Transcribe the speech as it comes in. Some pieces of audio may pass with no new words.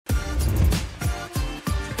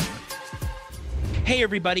Hey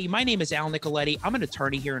everybody, my name is Al Nicoletti. I'm an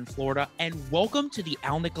attorney here in Florida, and welcome to the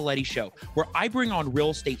Al Nicoletti Show, where I bring on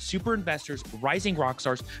real estate super investors, rising rock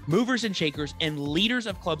stars, movers and shakers, and leaders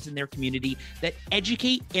of clubs in their community that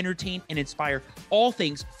educate, entertain, and inspire all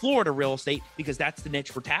things Florida real estate, because that's the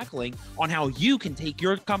niche we're tackling on how you can take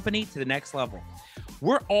your company to the next level.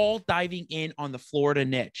 We're all diving in on the Florida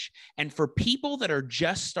niche. And for people that are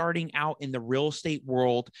just starting out in the real estate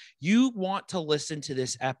world, you want to listen to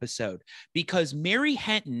this episode because Mary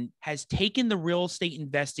Henton has taken the real estate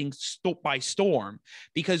investing by storm.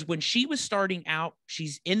 Because when she was starting out,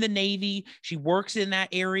 she's in the Navy. She works in that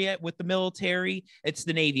area with the military. It's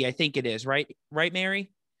the Navy, I think it is, right? Right,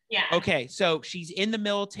 Mary? Yeah. Okay. So she's in the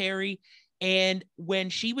military. And when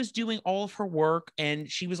she was doing all of her work, and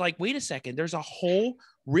she was like, wait a second, there's a whole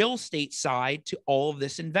real estate side to all of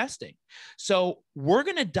this investing. So we're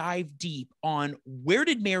going to dive deep on where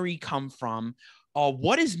did Mary come from?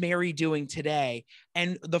 What is Mary doing today?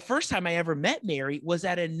 And the first time I ever met Mary was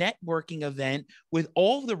at a networking event with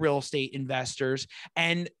all of the real estate investors.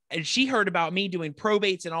 And she heard about me doing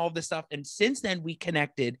probates and all of this stuff. And since then we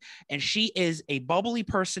connected, and she is a bubbly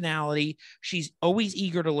personality. She's always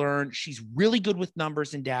eager to learn. She's really good with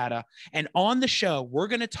numbers and data. And on the show, we're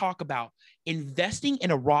going to talk about investing in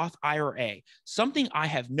a Roth IRA, something I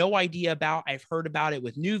have no idea about. I've heard about it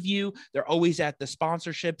with New View. They're always at the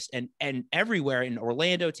sponsorships and everywhere in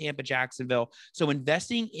Orlando, Tampa, Jacksonville. So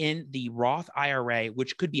investing in the Roth IRA,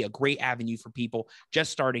 which could be a great avenue for people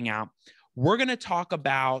just starting out. We're going to talk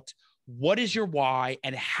about what is your why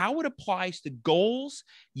and how it applies to goals,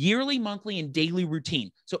 yearly, monthly, and daily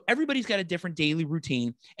routine. So everybody's got a different daily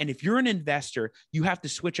routine. And if you're an investor, you have to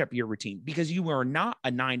switch up your routine because you are not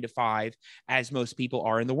a 9 to 5 as most people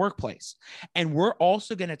are in the workplace. And we're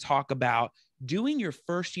also going to talk about doing your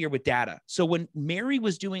first year with data. So when Mary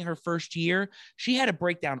was doing her first year, she had to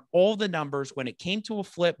break down all the numbers when it came to a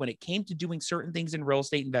flip, when it came to doing certain things in real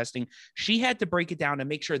estate investing. She had to break it down and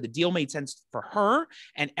make sure the deal made sense for her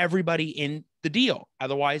and everybody in the deal.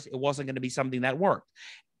 Otherwise, it wasn't going to be something that worked.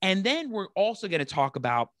 And then we're also going to talk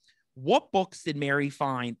about what books did Mary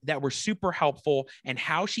find that were super helpful and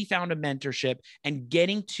how she found a mentorship and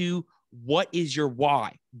getting to what is your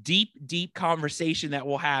why? Deep conversation that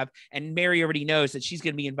we'll have. And Mary already knows that she's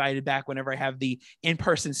going to be invited back whenever I have the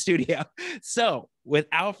in-person studio. So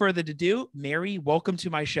without further ado, Mary, welcome to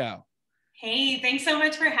my show. Hey, thanks so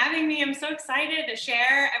much for having me. I'm so excited to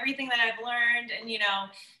share everything that I've learned and,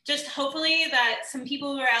 just hopefully that some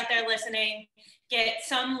people who are out there listening get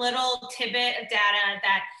some little tidbit of data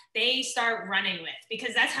that they start running with,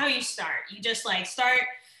 because that's how you start. You just start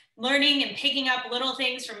learning and picking up little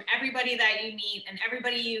things from everybody that you meet and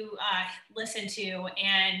everybody you listen to,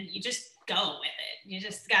 and you just go with it. You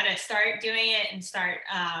just got to start doing it and start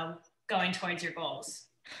going towards your goals.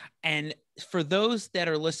 And for those that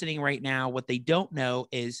are listening right now, what they don't know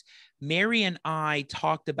is Mary and I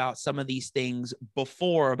talked about some of these things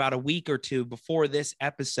before, about a week or two before this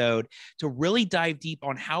episode, to really dive deep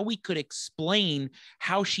on how we could explain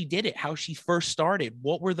how she did it, how she first started,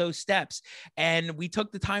 what were those steps. And we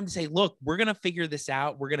took the time to say, look, we're going to figure this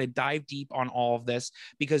out. We're going to dive deep on all of this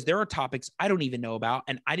because there are topics I don't even know about.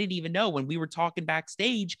 And I didn't even know when we were talking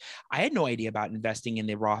backstage, I had no idea about investing in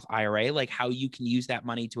the Roth IRA, like how you can use that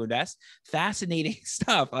money to invest. Fascinating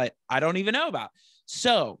stuff I don't even know about.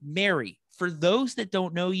 So, Mary, for those that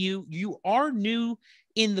don't know you, you are new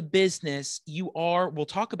in the business. We'll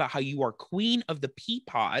talk about how you are queen of the pea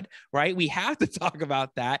pod, right? We have to talk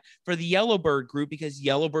about that for the Yellowbird Group, because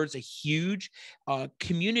Yellowbird's a huge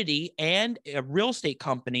community and a real estate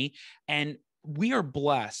company. And we are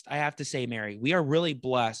blessed. I have to say, Mary, we are really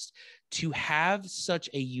blessed to have such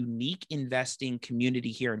a unique investing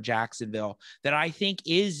community here in Jacksonville that I think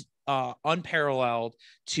is unparalleled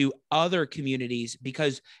to other communities,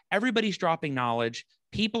 because everybody's dropping knowledge.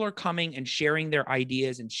 People are coming and sharing their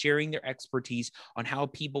ideas and sharing their expertise on how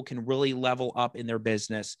people can really level up in their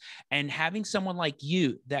business. And having someone like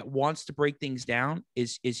you that wants to break things down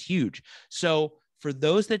is huge. So for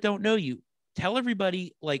those that don't know you, tell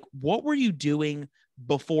everybody, what were you doing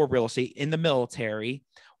before real estate in the military?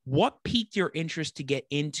 What piqued your interest to get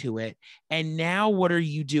into it? And now what are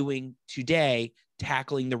you doing today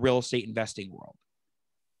tackling the real estate investing world?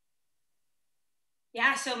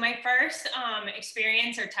 Yeah, so my first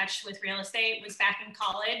experience or touch with real estate was back in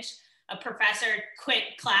college. A professor quit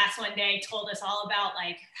class one day, told us all about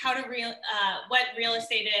how to what real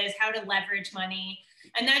estate is, how to leverage money.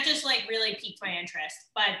 And that just really piqued my interest.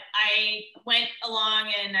 But I went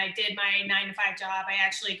along and I did my 9 to 5 job. I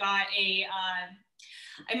actually got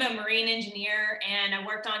I'm a marine engineer and I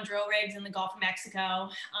worked on drill rigs in the Gulf of Mexico.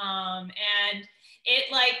 And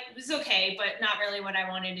it like was okay, but not really what I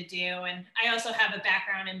wanted to do. And I also have a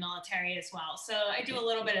background in military as well. So I do a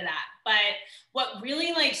little bit of that. But what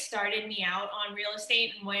really like started me out on real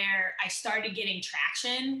estate and where I started getting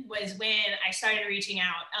traction was when I started reaching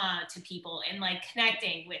out to people and like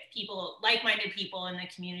connecting with people, like-minded people in the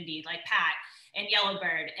community, like Pat and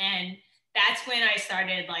Yellowbird. And that's when I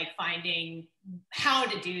started like finding how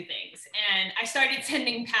to do things. And I started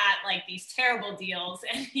sending Pat like these terrible deals.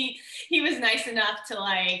 And he was nice enough to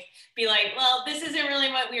like be like, well, this isn't really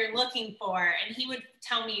what we were looking for. And he would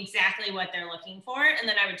tell me exactly what they're looking for. And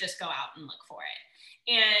then I would just go out and look for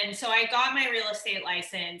it. And so I got my real estate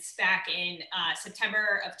license back in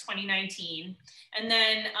September of 2019, and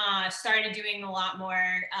then started doing a lot more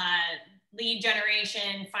lead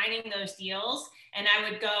generation, finding those deals. And I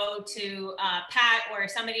would go to Pat or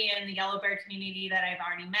somebody in the Yellowbird community that I've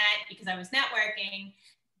already met because I was networking,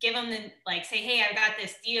 give them the, like, say, hey, I've got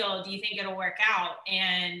this deal. Do you think it'll work out?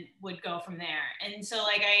 And would go from there. And so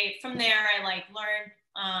like from there, I like learned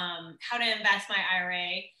how to invest my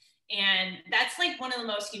IRA. And that's like one of the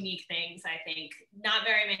most unique things, I think. Not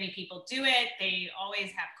very many people do it. They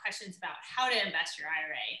always have questions about how to invest your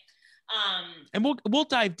IRA. And we'll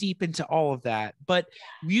dive deep into all of that. But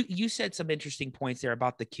you said some interesting points there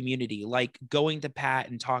about the community, like going to Pat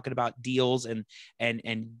and talking about deals and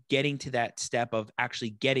getting to that step of actually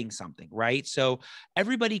getting something, right? So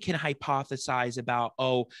everybody can hypothesize about,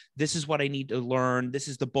 oh, this is what I need to learn. This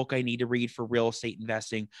is the book I need to read for real estate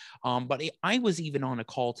investing. But I was even on a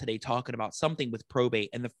call today talking about something with probate.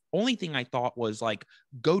 And the only thing I thought was like,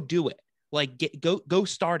 go do it. Like go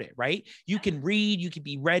start it, right? You can read, you could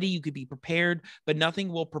be ready, you could be prepared, but nothing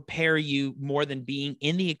will prepare you more than being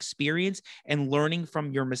in the experience and learning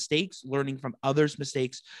from your mistakes, learning from others'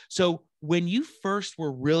 mistakes. So when you first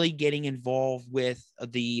were really getting involved with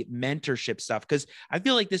the mentorship stuff, because I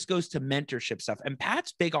feel like this goes to mentorship stuff, and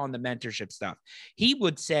Pat's big on the mentorship stuff. He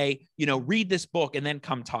would say, read this book and then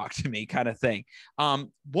come talk to me, kind of thing.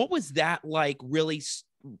 What was that like really?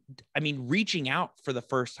 Reaching out for the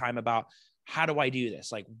first time about how do I do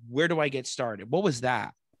this? Like, where do I get started? What was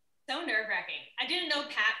that? So nerve-wracking. I didn't know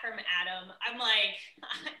Pat from Adam. I'm like,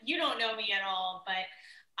 you don't know me at all, but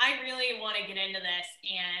I really want to get into this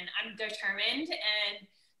and I'm determined. And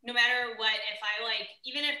no matter what, if I like,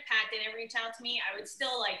 even if Pat didn't reach out to me, I would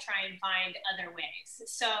still like try and find other ways.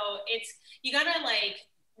 So you gotta like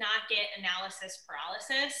not get analysis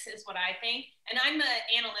paralysis is what I think. And I'm an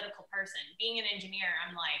analytical person. Being an engineer,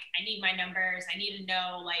 I'm like, I need my numbers. I need to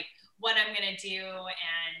know like what I'm going to do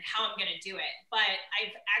and how I'm going to do it. But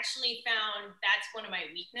I've actually found that's one of my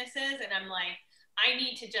weaknesses. And I'm like, I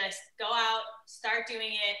need to just go out, start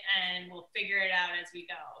doing it, and we'll figure it out as we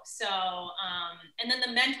go. So, and then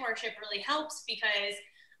the mentorship really helps because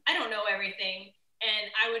I don't know everything. And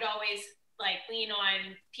I would always like lean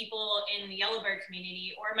on people in the Yellowbird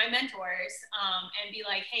community or my mentors and be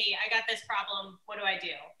like, hey, I got this problem. What do I do?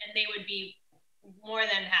 And they would be more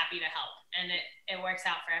than happy to help. And it works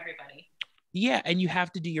out for everybody. Yeah. And you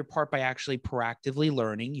have to do your part by actually proactively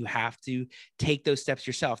learning. You have to take those steps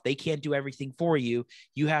yourself. They can't do everything for you.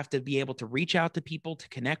 You have to be able to reach out to people, to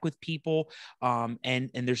connect with people. And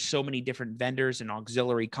there's so many different vendors and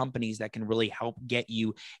auxiliary companies that can really help get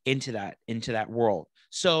you into that world.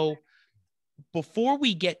 So before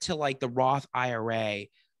we get to like the Roth IRA,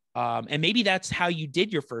 and maybe that's how you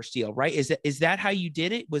did your first deal, right? Is that how you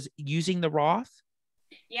did it? Was using the Roth?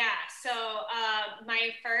 Yeah. So my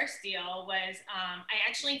first deal was I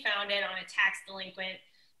actually found it on a tax delinquent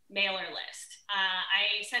mailer list.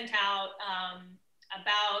 I sent out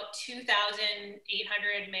about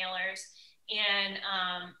 2,800 mailers, and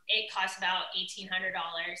it cost about $1,800.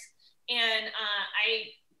 And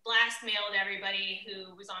I blast mailed everybody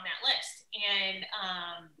who was on that list. And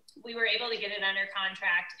we were able to get it under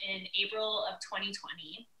contract in April of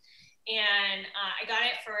 2020. And I got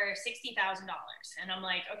it for $60,000. And I'm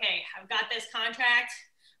like, okay, I've got this contract.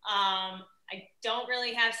 I don't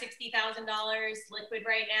really have $60,000 liquid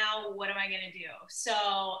right now. What am I going to do? So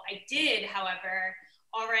I did, however,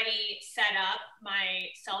 already set up my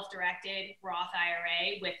self-directed Roth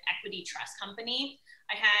IRA with Equity Trust Company.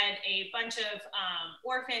 I had a bunch of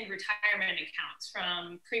orphaned retirement accounts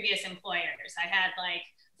from previous employers. I had like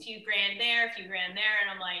a few grand there, a few grand there.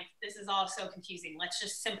 And I'm like, this is all so confusing. Let's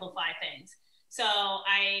just simplify things. So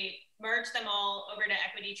I merged them all over to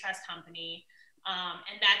Equity Trust Company.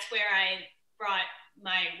 And that's where I brought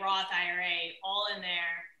my Roth IRA all in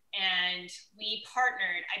there. And I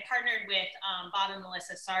partnered with Bob and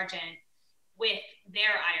Melissa Sargent with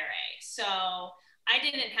their IRA. So I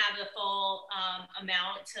didn't have the full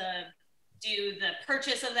amount to do the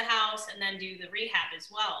purchase of the house and then do the rehab as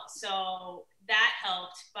well. So that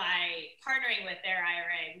helped by partnering with their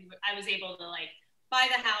IRA. I was able to like buy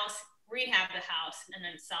the house, rehab the house, and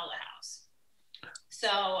then sell the house.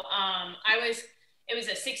 So it was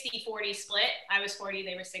a 60-40 split. I was 40,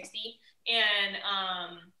 they were 60. And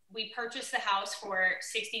we purchased the house for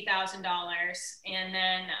 $60,000. And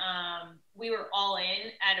then we were all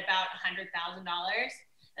in at about $100,000.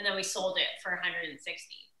 And then we sold it for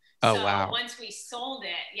 160. Oh, so wow. once we sold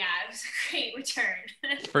it, yeah, it was a great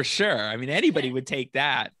return. For sure. I mean, anybody would take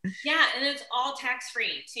that. Yeah. And it's all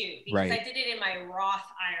tax-free too, because Right. I did it in my Roth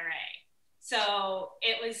IRA. So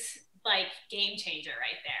it was like game changer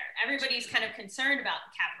right there. Everybody's kind of concerned about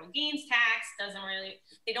the capital gains tax.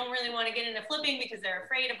 They don't really want to get into flipping because they're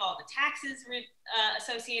afraid of all the taxes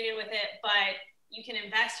associated with it. But you can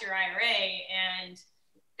invest your IRA and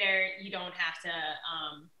you don't have to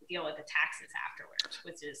deal with the taxes afterwards,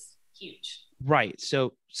 which is huge. Right.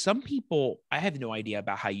 So some people, I have no idea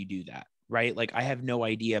about how you do that, right? Like I have no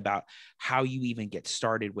idea about how you even get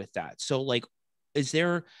started with that. So like,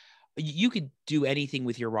 you could do anything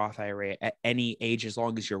with your Roth IRA at any age, as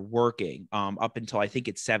long as you're working, up until I think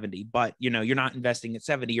it's 70, but you're not investing at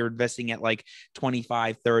 70, you're investing at like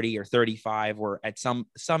 25, 30 or 35, or at some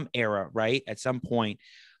era, right? At some point.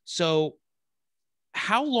 So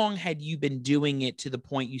how long had you been doing it to the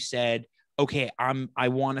point you said, okay, I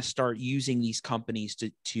want to start using these companies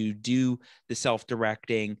to do the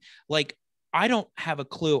self-directing? Like, I don't have a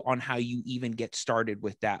clue on how you even get started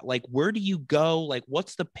with that. Like, where do you go? Like,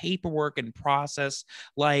 what's the paperwork and process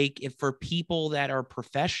like? If for people that are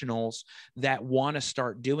professionals that want to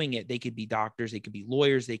start doing it, they could be doctors, they could be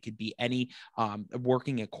lawyers, they could be any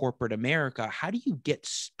working at corporate America. How do you get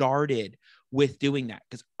started with doing that?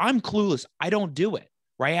 Because I'm clueless. I don't do it,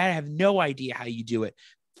 right? I have no idea how you do it.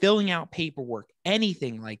 Filling out paperwork,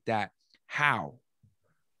 anything like that. How?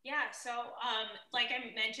 Yeah, so like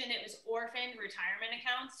I mentioned, it was orphaned retirement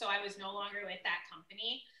accounts. So I was no longer with that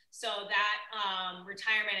company. So that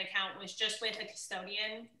retirement account was just with a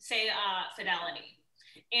custodian, say Fidelity.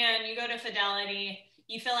 And you go to Fidelity,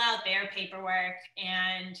 you fill out their paperwork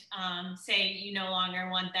and say you no longer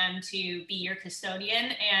want them to be your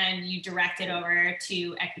custodian, and you direct it over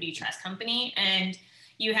to Equity Trust Company. And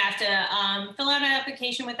you have to fill out an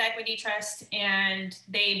application with Equity Trust, and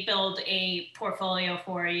they build a portfolio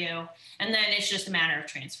for you. And then it's just a matter of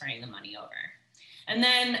transferring the money over. And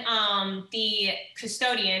then the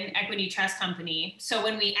custodian, Equity Trust Company, so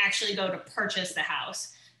when we actually go to purchase the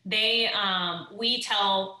house, we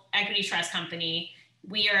tell Equity Trust Company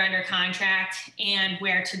we are under contract and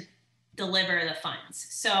where to deliver the funds.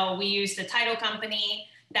 So we use the title company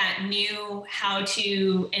that knew how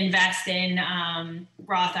to invest in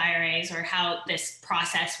Roth IRAs, or how this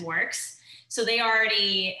process works. So they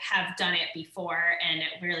already have done it before, and it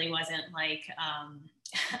really wasn't like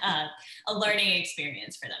a learning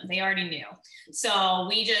experience for them. They already knew. So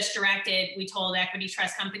we told Equity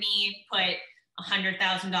Trust Company, put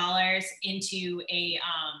 $100,000 into a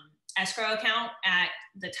escrow account at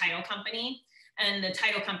the title company, and the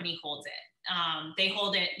title company holds it. They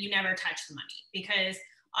hold it. You never touch the money, because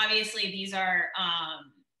obviously these are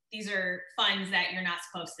funds that you're not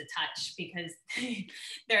supposed to touch because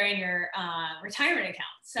they're in your retirement account.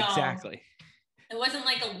 So exactly. It wasn't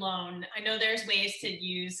like a loan. I know there's ways to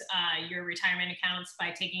use your retirement accounts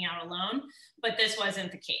by taking out a loan, but this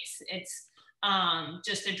wasn't the case. It's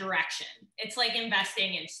just a direction. It's like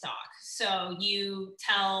investing in stock. So you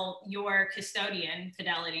tell your custodian,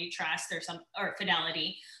 Fidelity Trust or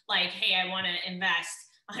Fidelity, like, hey, I want to invest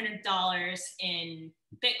 $100 in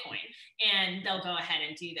Bitcoin, and they'll go ahead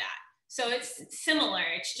and do that. So it's similar.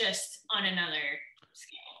 It's just on another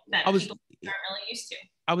scale that people aren't really used to.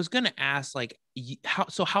 I was going to ask, like,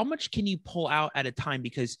 how much can you pull out at a time?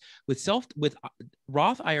 Because with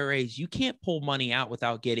Roth IRAs, you can't pull money out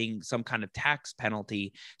without getting some kind of tax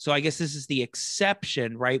penalty. So I guess this is the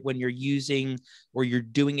exception, right? When you're using or you're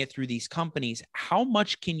doing it through these companies, how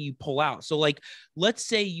much can you pull out? So like, let's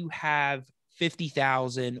say you have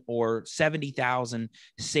 50,000 or 70,000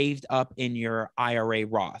 saved up in your IRA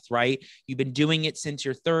Roth, right? You've been doing it since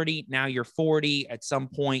you're 30. Now you're 40. At some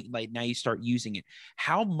point, like now you start using it.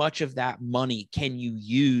 How much of that money can you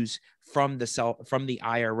use from the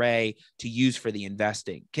IRA to use for the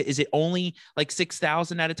investing? Is it only like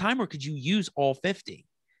 6,000 at a time, or could you use all 50?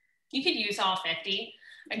 You could use all 50.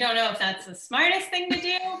 I don't know if that's the smartest thing to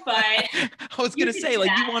do, but I was going to say,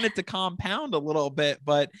 like, you want it to compound a little bit,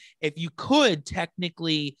 but if you could,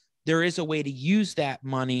 technically, there is a way to use that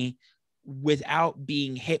money without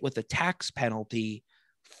being hit with a tax penalty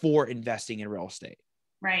for investing in real estate.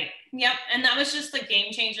 Right. Yep. And that was just the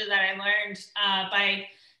game changer that I learned by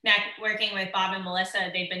working with Bob and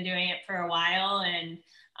Melissa. They've been doing it for a while, and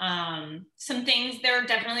some things, there are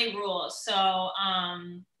definitely rules. So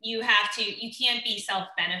you can't be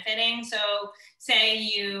self-benefiting. So say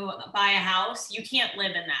you buy a house, you can't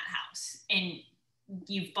live in that house and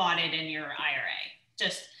you've bought it in your IRA.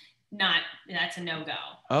 That's a no-go.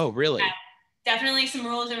 Oh, really? Definitely some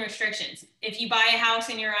rules and restrictions. If you buy a house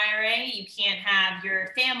in your IRA, you can't have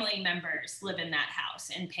your family members live in that house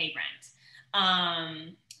and pay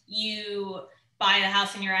rent. You buy the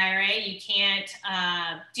house in your IRA, you can't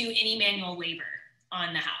do any manual labor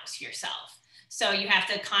on the house yourself. So you have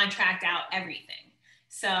to contract out everything.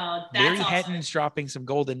 So that's Mary Henton's dropping some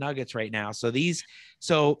golden nuggets right now. So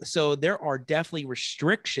so there are definitely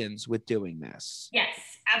restrictions with doing this. Yes,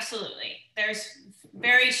 absolutely. There's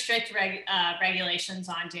very strict regulations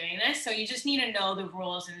on doing this. So you just need to know the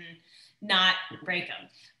rules and not break them.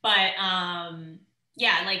 But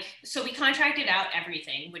so we contracted out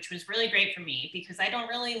everything, which was really great for me because I don't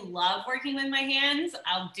really love working with my hands.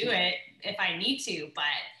 I'll do it if I need to, but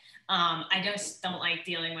I just don't like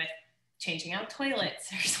dealing with changing out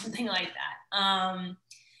toilets or something like that.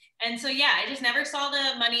 And so, I just never saw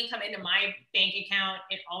the money come into my bank account.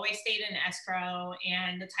 It always stayed in escrow,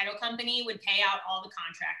 and the title company would pay out all the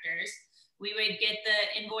contractors. We would get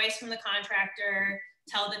the invoice from the contractor,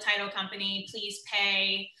 tell the title company, please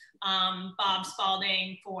pay Bob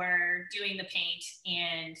Spalding for doing the paint,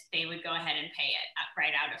 and they would go ahead and pay it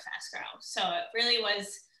right out of escrow. So it really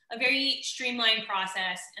was a very streamlined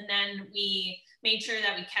process. And then we made sure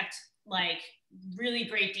that we kept really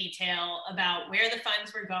great detail about where the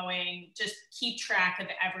funds were going, just keep track of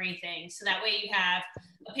everything. So that way you have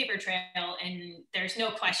a paper trail and there's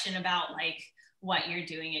no question about what you're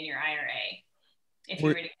doing in your IRA if you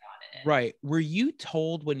were to get audited. Right. Were you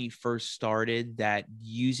told when you first started that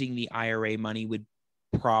using the IRA money would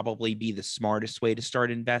probably be the smartest way to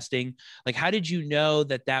start investing? How did you know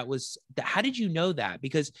how did you know that?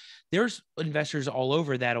 Because there's investors all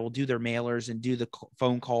over that will do their mailers and do the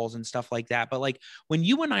phone calls and stuff like that. But when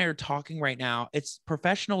you and I are talking right now, it's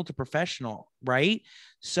professional to professional, right?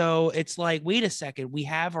 So it's wait a second, we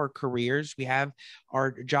have our careers, we have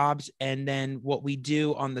our jobs. And then what we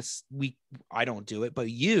do on this, I don't do it, but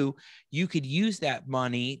you could use that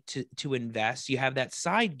money to invest. You have that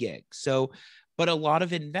side gig. But a lot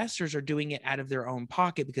of investors are doing it out of their own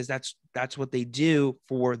pocket because that's what they do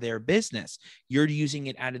for their business. You're using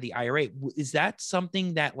it out of the IRA. Is that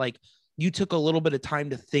something that you took a little bit of time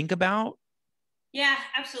to think about? Yeah,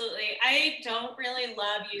 absolutely. I don't really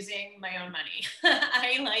love using my own money.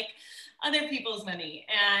 I like other people's money.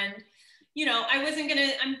 And,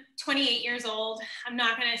 I'm 28 years old. I'm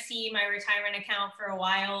not going to see my retirement account for a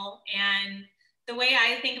while. And the way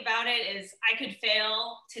I think about it is I could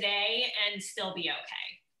fail today and still be okay.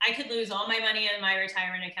 I could lose all my money in my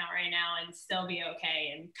retirement account right now and still be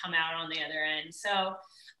okay and come out on the other end. So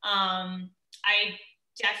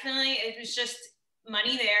it was just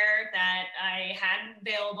money there that I had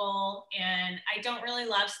available. And I don't really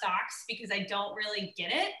love stocks because I don't really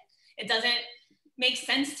get it. It doesn't make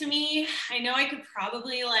sense to me. I know I could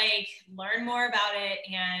probably learn more about it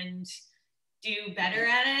and do better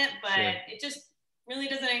at it, but Sure. It just really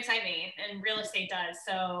doesn't excite me, and real estate does.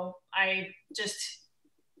 So I just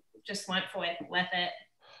went with it.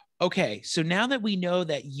 Okay, so now that we know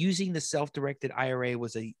that using the self-directed IRA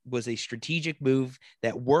was a strategic move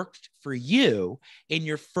that worked for you in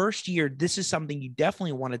your first year, this is something you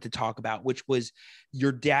definitely wanted to talk about, which was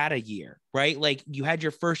your data year, right? You had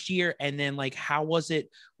your first year, and then how was it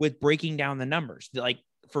with breaking down the numbers?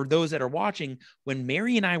 For those that are watching, when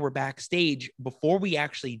Mary and I were backstage before we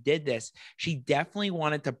actually did this, she definitely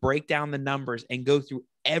wanted to break down the numbers and go through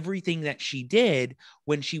everything that she did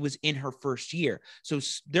when she was in her first year. So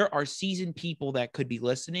there are seasoned people that could be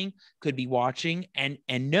listening, could be watching, and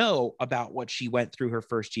know about what she went through her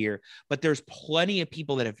first year. But there's plenty of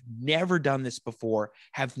people that have never done this before,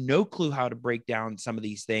 have no clue how to break down some of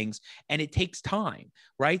these things. And it takes time,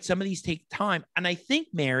 right? Some of these take time. And I think,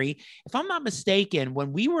 Mary, if I'm not mistaken,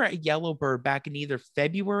 when we were at Yellowbird back in either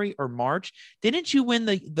February or March, didn't you win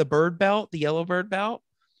the bird belt, the yellow bird belt?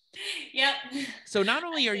 Yep. So not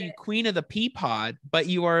only are you queen of the pea pod, but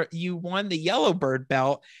you won the yellow bird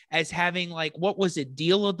belt as having what was it,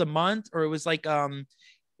 deal of the month? Or it was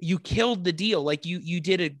you killed the deal. You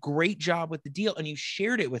did a great job with the deal and you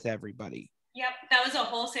shared it with everybody. Yep. That was a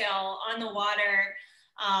wholesale on the water.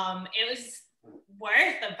 It was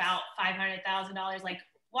worth about $500,000.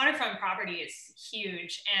 waterfront property is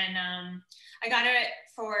huge. And I got it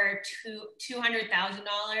for $200,000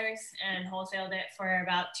 and wholesaled it for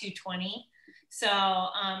about 220. So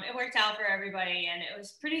it worked out for everybody, and it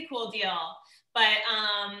was a pretty cool deal. But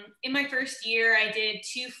in my first year, I did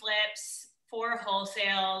 2 flips, 4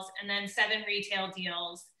 wholesales, and then 7 retail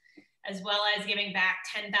deals, as well as giving back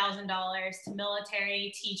 $10,000 to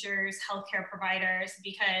military, teachers, healthcare providers,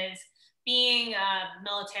 because being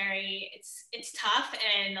military, it's tough,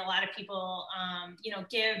 and a lot of people,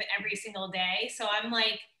 give every single day. So I'm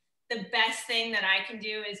like, the best thing that I can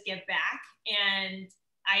do is give back. And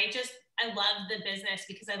I love the business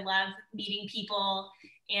because I love meeting people,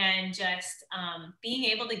 and just being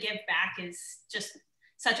able to give back is just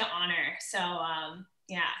such an honor. So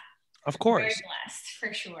yeah. Of course. Very blessed,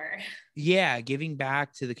 for sure. Yeah. Giving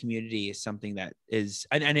back to the community is something that is,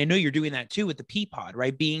 and I know you're doing that too with the pea pod,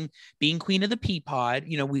 right? Being queen of the pea pod,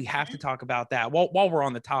 we have to talk about that while we're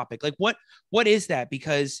on the topic. Like what is that?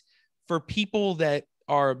 Because for people that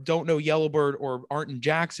don't know Yellowbird or aren't in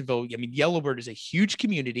Jacksonville, I mean, Yellowbird is a huge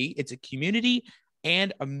community. It's a community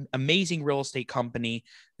and an amazing real estate company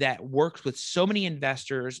that works with so many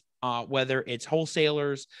investors, whether it's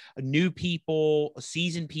wholesalers, new people,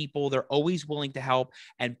 seasoned people. They're always willing to help.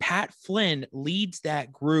 And Pat Flynn leads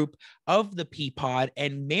that group of the Peapod,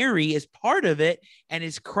 and Mary is part of it and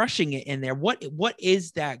is crushing it in there. What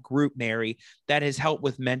is that group, Mary, that has helped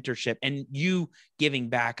with mentorship and you giving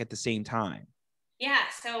back at the same time? Yeah,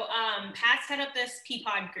 so Pat set up this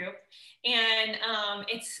Peapod group, and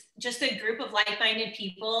it's just a group of like-minded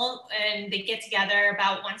people, and they get together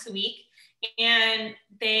about once a week, and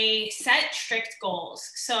they set strict goals.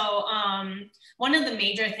 So one of the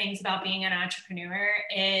major things about being an entrepreneur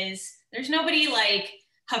is there's nobody like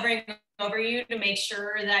hovering over you to make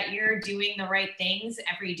sure that you're doing the right things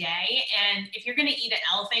every day. And if you're going to eat an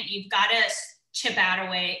elephant, you've got to chip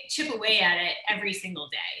away at it every single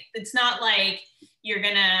day. It's not like you're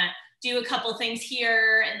going to do a couple things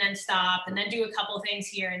here and then stop, and then do a couple things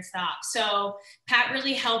here and stop. So Pat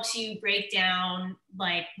really helps you break down,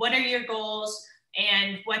 like, what are your goals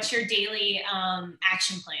and what's your daily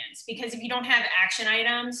action plans? Because if you don't have action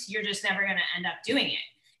items, you're just never going to end up doing it.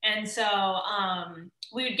 And so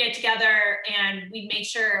we would get together and we'd make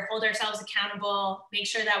sure, hold ourselves accountable, make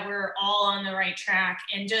sure that we're all on the right track,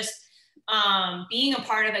 and just being a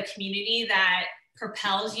part of a community that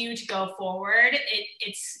propels you to go forward.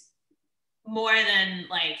 It's more than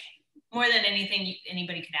anything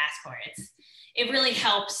anybody could ask for. It really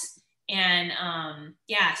helps. And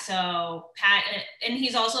so Pat, and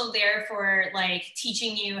he's also there for like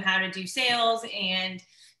teaching you how to do sales and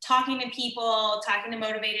talking to people, talking to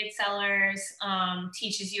motivated sellers,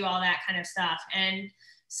 teaches you all that kind of stuff. And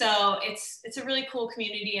so it's a really cool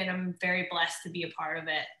community, and I'm very blessed to be a part of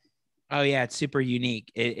it. Oh yeah, it's super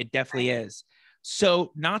unique. It definitely is.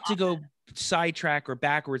 So not to go sidetrack or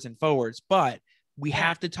backwards and forwards, but we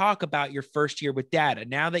have to talk about your first year with data.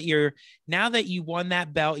 Now that you won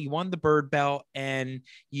that belt, you won the bird belt, and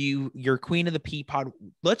you're queen of the Peapod.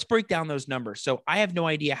 Let's break down those numbers. So I have no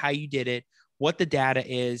idea how you did it, what the data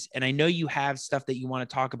is, and I know you have stuff that you want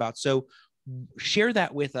to talk about. So share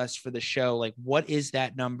that with us for the show. Like, what is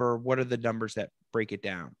that number? What are the numbers that break it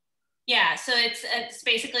down? Yeah, so it's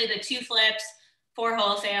basically the 2 flips, 4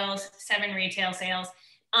 wholesales, 7 retail sales.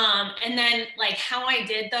 And then like how I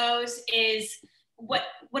did those is what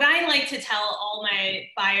I like to tell all my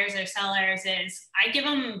buyers or sellers is I give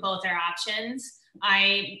them both their options.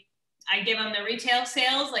 I give them the retail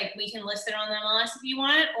sales, like we can list it on the MLS if you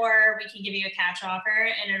want, or we can give you a cash offer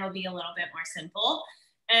and it'll be a little bit more simple.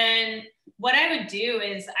 And what I would do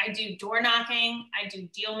is I do door knocking, I do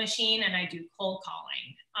deal machine, and I do cold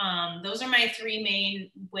calling. Those are my 3 main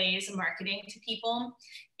ways of marketing to people.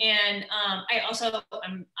 And I also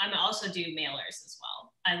do mailers as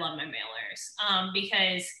well. I love my mailers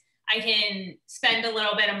because I can spend a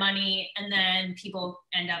little bit of money and then people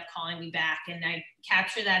end up calling me back, and I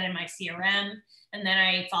capture that in my CRM, and then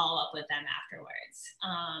I follow up with them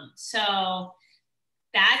afterwards. So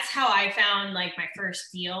that's how I found like my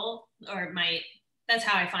first deal, that's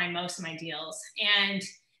how I find most of my deals. And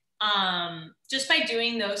just by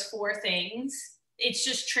doing those 4 things, it's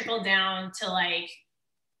just trickled down to like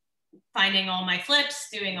finding all my flips,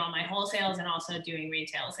 doing all my wholesales, and also doing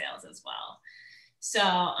retail sales as well. So,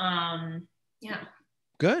 yeah.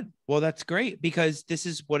 Good. Well, that's great, because this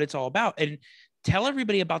is what it's all about. And tell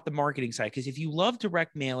everybody about the marketing side, because if you love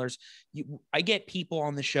direct mailers, I get people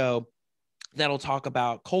on the show that'll talk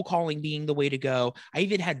about cold calling being the way to go. I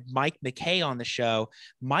even had Mike McKay on the show.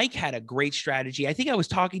 Mike had a great strategy. I think I was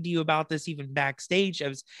talking to you about this even backstage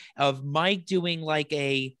of Mike doing like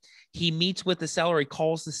he meets with the seller, he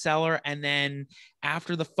calls the seller, and then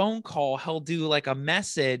after the phone call, he'll do like a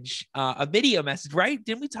message, a video message, right?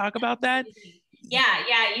 Didn't we talk about that? Yeah,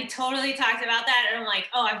 you totally talked about that. And I'm like,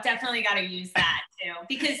 oh, I've definitely got to use that too,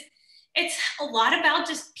 because it's a lot about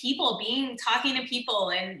just people talking to people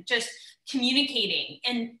and just communicating.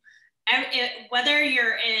 And whether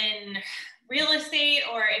you're in real estate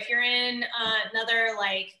or if you're in another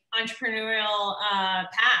like entrepreneurial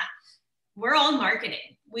path, we're all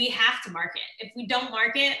marketing. We have to market. If we don't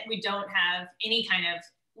market, we don't have any kind of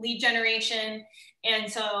lead generation.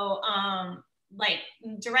 And so, like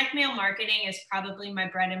direct mail marketing is probably my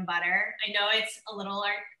bread and butter. I know it's a little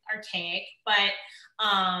archaic, but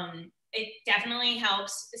it definitely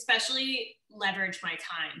helps, especially leverage my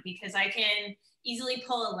time, because I can easily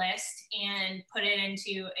pull a list and put it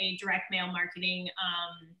into a direct mail marketing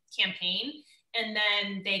campaign, and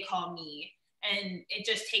then they call me, and it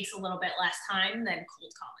just takes a little bit less time than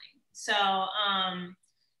cold calling. So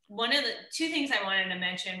one of the two things I wanted to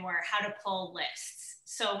mention were how to pull lists.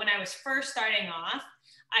 So when I was first starting off,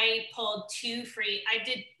 I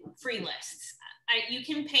did free lists. You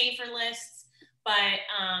can pay for lists, but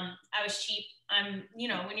I was cheap.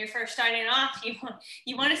 When you're first starting off,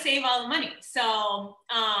 you want to save all the money. So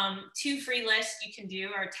 2 free lists you can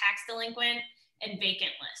do are tax delinquent and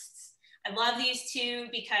vacant lists. I love these two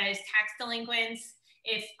because tax delinquents,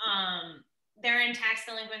 if they're in tax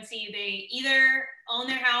delinquency, they either own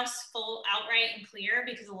their house full outright and clear,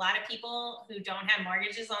 because a lot of people who don't have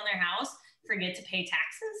mortgages on their house forget to pay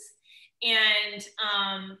taxes. And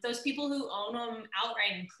those people who own them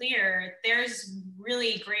outright and clear, there's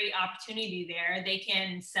really great opportunity there. They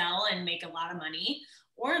can sell and make a lot of money,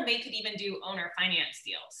 or they could even do owner finance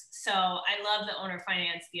deals. So I love the owner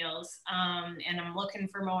finance deals, and I'm looking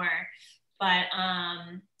for more, but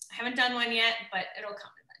I haven't done one yet, but it'll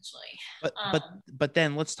come eventually. But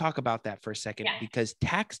then let's talk about that for a second, because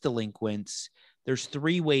tax delinquents, there's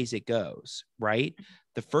 3 ways it goes, right?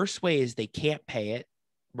 The first way is they can't pay it,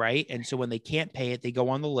 right? And so when they can't pay it, they go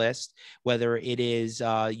on the list, whether it is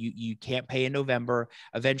you can't pay in November,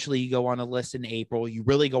 eventually you go on a list in April, you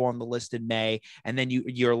really go on the list in May, and then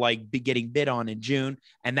you're like getting bid on in June,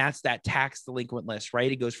 and that's that tax delinquent list,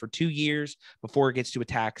 right? It goes for 2 years before it gets to a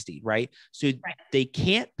tax deed, right? So they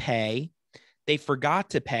can't pay, they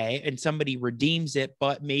forgot to pay, and somebody redeems it,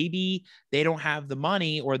 but maybe they don't have the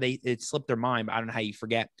money, or it slipped their mind. I don't know how you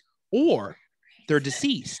forget, or they're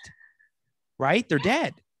deceased, right? They're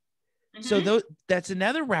dead. Mm-hmm. So that's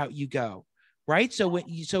another route you go, right? So I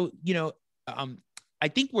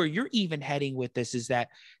think where you're even heading with this is that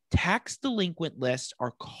tax delinquent lists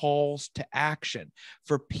are calls to action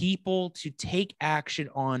for people to take action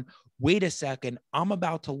on, wait a second, I'm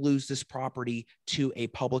about to lose this property to a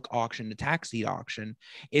public auction, a tax deed auction.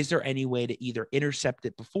 Is there any way to either intercept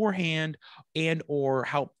it beforehand and or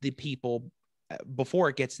help the people before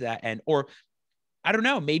it gets to that end? Or I don't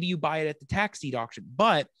know, maybe you buy it at the tax deed auction,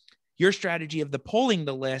 but your strategy of the pulling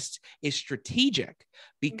the list is strategic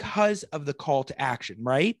because of the call to action,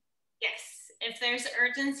 right? Yes. If there's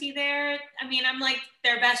urgency there, I mean, I'm like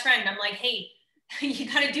their best friend. I'm like, hey,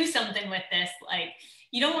 you got to do something with this. Like,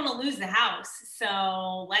 you don't want to lose the house.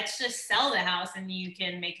 So let's just sell the house and you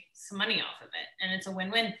can make some money off of it. And it's a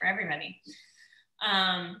win-win for everybody.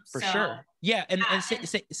 For sure. Yeah. And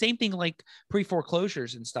same thing like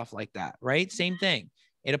pre-foreclosures and stuff like that, right? Same thing.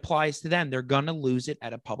 It applies to them. They're going to lose it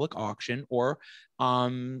at a public auction, or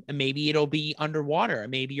maybe it'll be underwater.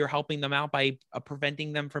 Maybe you're helping them out by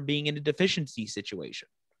preventing them from being in a deficiency situation.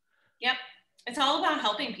 Yep. It's all about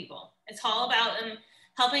helping people. It's all about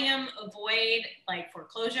helping them avoid like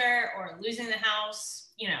foreclosure or losing the house.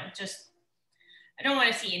 I don't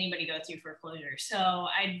want to see anybody go through foreclosure. So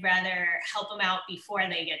I'd rather help them out before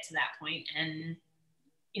they get to that point and,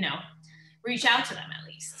 reach out to them at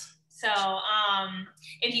least. So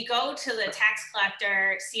if you go to the tax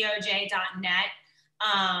collector, coj.net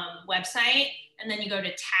website, and then you go to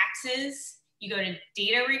taxes, you go to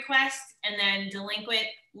data request, and then delinquent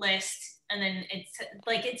list, and then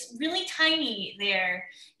it's really tiny there.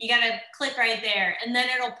 You got to click right there, and then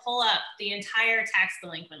it'll pull up the entire tax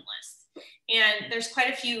delinquent list. And there's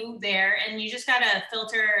quite a few there, and you just got to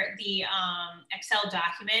filter the Excel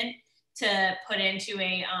document to put into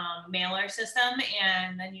a mailer system,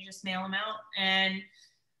 and then you just mail them out and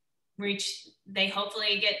they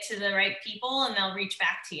hopefully get to the right people and they'll reach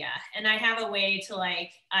back to you. And I have a way to I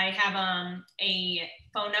have a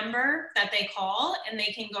phone number that they call, and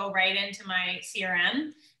they can go right into my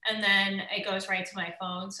CRM, and then it goes right to my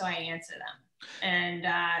phone. So I answer them and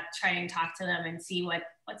try and talk to them and see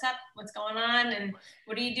what's up, what's going on, and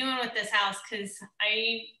what are you doing with this house? Because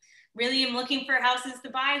really am looking for houses to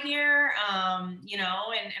buy here. You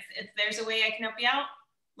know, and if there's a way I can help you out,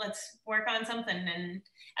 let's work on something and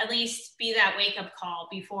at least be that wake up call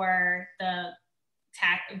before the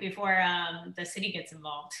city gets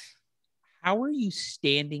involved. How are you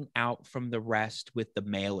standing out from the rest with the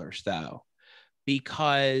mailers though?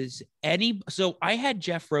 Because so I had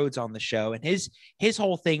Jeff Rhodes on the show, and his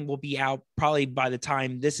whole thing will be out probably by the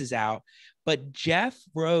time this is out. But Jeff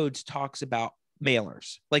Rhodes talks about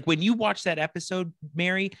mailers. Like when you watch that episode,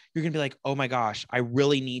 Mary, you're gonna be like, oh my gosh, I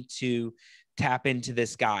really need to tap into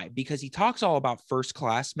this guy, because he talks all about first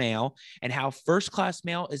class mail and how first class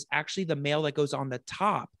mail is actually the mail that goes on the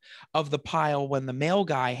top of the pile when the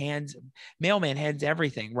mailman hands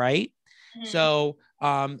everything, right? Mm-hmm. So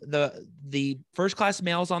the first class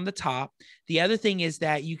mail is on the top. The other thing is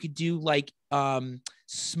that you could do like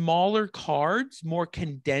smaller cards, more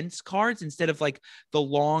condensed cards, instead of like the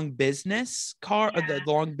long business card, or the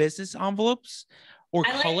long business envelopes or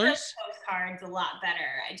I colors. like those postcards a lot better.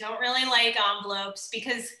 I don't really like envelopes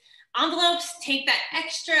because envelopes take that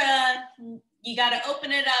extra, you got to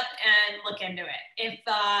open it up and look into it. If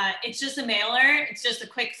it's just a mailer, it's just a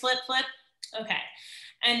quick flip. Okay.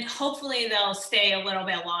 And hopefully they'll stay a little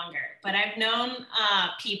bit longer. But I've known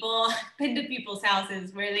been to people's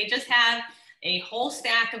houses where they just have a whole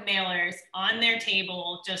stack of mailers on their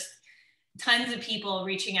table, just tons of people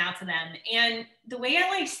reaching out to them. And the way I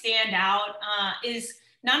like stand out is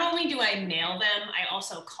not only do I mail them, I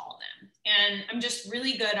also call them. And I'm just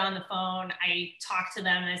really good on the phone. I talk to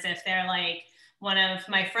them as if they're like one of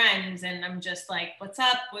my friends. And I'm just like, what's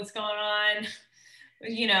up? What's going on?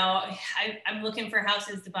 You know, I'm looking for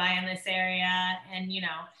houses to buy in this area, and, you know,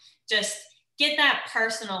 just get that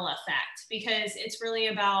personal effect, because it's really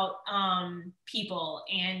about people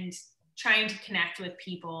and trying to connect with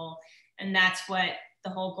people. And that's what the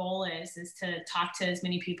whole goal is to talk to as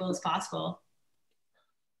many people as possible.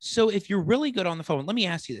 So if you're really good on the phone, let me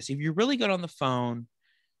ask you this. If you're really good on the phone,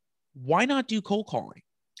 why not do cold calling?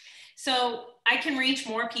 So I can reach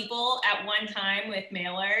more people at one time with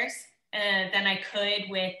mailers than I could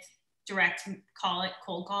with direct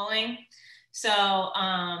cold calling. So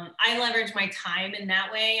I leverage my time in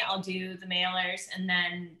that way. I'll do the mailers, and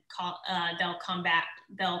then they'll come back,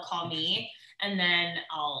 they'll call me, and then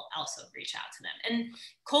I'll also reach out to them. And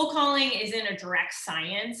cold calling isn't a direct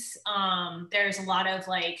science. There's a lot of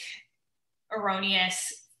like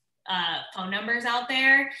erroneous phone numbers out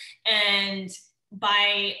there, and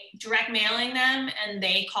by direct mailing them and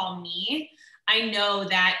they call me, I know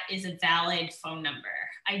that is a valid phone number.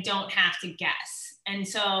 I don't have to guess. And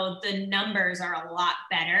so the numbers are a lot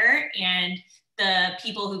better, and the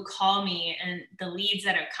people who call me and the leads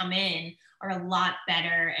that have come in are a lot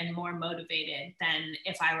better and more motivated than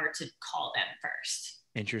if I were to call them first.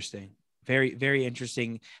 Interesting. Very, very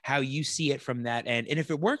interesting how you see it from that end. And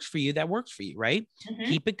if it works for you, that works for you, right? Mm-hmm.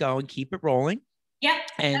 Keep it going, keep it rolling. Yep.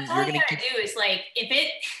 And that's all you gotta do is like,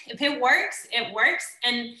 if it works, it works.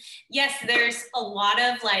 And yes, there's a lot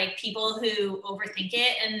of like people who overthink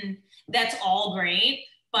it, and that's all great.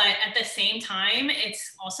 But at the same time,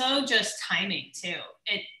 it's also just timing too.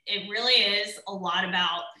 It really is a lot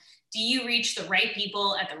about, do you reach the right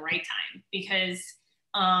people at the right time? Because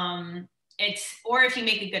or if you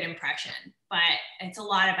make a good impression, but it's a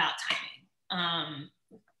lot about timing.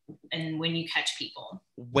 And when you catch people.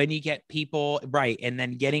 When you get people, right, and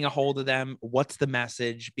then getting a hold of them, what's the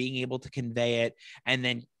message, being able to convey it, and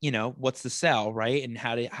then, you know, what's the sell, right? And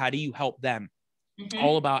how do you help them? Mm-hmm.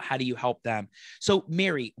 All about how do you help them. So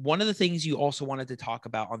Mary, one of the things you also wanted to talk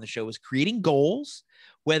about on the show is creating goals,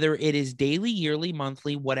 whether it is daily, yearly,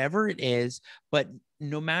 monthly, whatever it is, but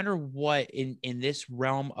no matter what in this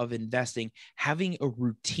realm of investing, having a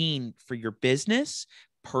routine for your business,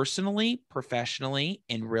 personally, professionally,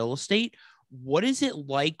 in real estate. What is it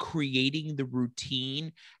like creating the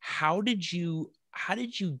routine? How did you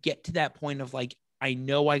get to that point of like, I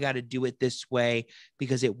know I got to do it this way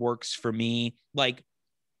because it works for me? Like,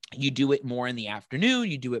 you do it more in the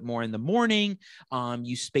afternoon, you do it more in the morning,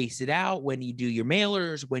 you space it out when you do your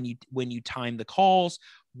mailers, when you time the calls.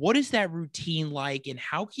 What is that routine like, and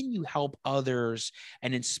how can you help others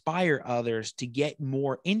and inspire others to get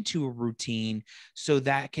more into a routine so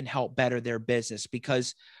that can help better their business?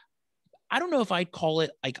 Because I don't know if I'd call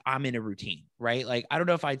it like I'm in a routine, right? Like, I don't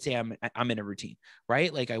know if I'd say I'm in a routine,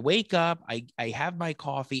 right? Like I wake up, I have my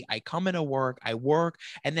coffee, I come into work, I work.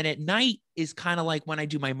 And then at night is kind of like when I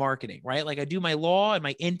do my marketing, right? Like I do my law and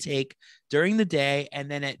my intake during the day. And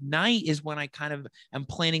then at night is when I kind of am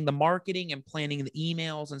planning the marketing and planning the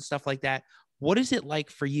emails and stuff like that. What is it like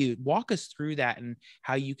for you? Walk us through that and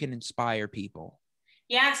how you can inspire people.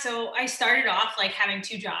 Yeah, so I started off like having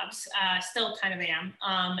two jobs, still kind of am.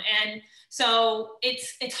 And so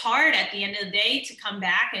it's hard at the end of the day to come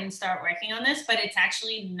back and start working on this, but it's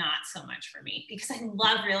actually not so much for me because I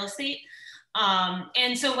love real estate.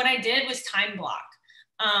 And so what I did was time block.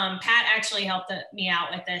 Pat actually helped me out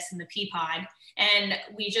with this in the Peapod. And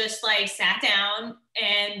we just like sat down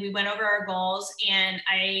and we went over our goals, and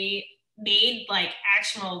I made like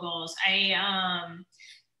actionable goals.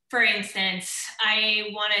 For instance, I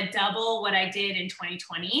want to double what I did in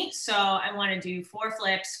 2020. So I want to do 4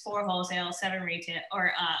 flips, 4 wholesale, 7 retail,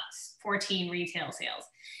 or 14 retail sales.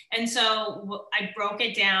 And so I broke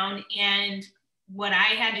it down, and what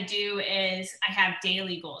I had to do is I have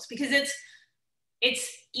daily goals, because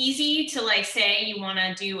it's easy to like say you want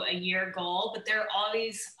to do a year goal, but they're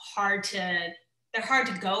always hard to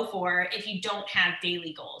go for if you don't have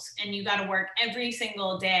daily goals, and you got to work every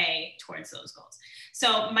single day towards those goals.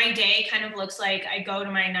 So my day kind of looks like I go to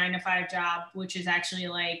my 9 to 5 job, which is actually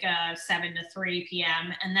like 7 to 3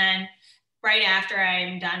 p.m. And then right after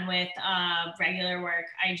I'm done with regular work,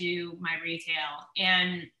 I do my retail,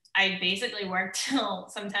 and I basically work till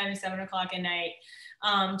sometimes 7 o'clock at night.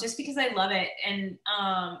 Just because I love it. And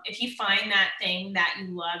if you find that thing that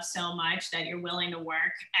you love so much that you're willing to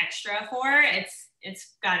work extra for,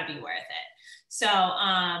 it's got to be worth it. So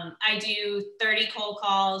I do 30 cold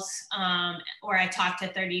calls, or I talk to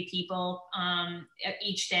 30 people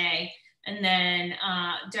each day, and then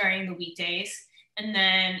during the weekdays. And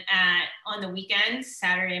then on the weekends,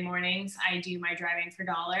 Saturday mornings, I do my driving for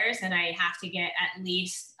dollars, and I have to get at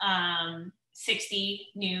least 60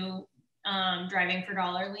 new driving for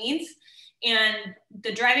dollar leads. And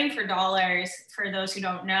the driving for dollars, for those who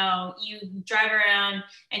don't know, you drive around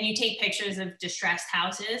and you take pictures of distressed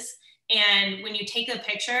houses. And when you take a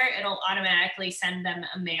picture, it'll automatically send them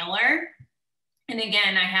a mailer. And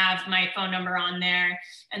again, I have my phone number on there,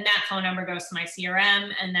 and that phone number goes to my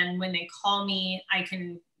CRM. And then when they call me, I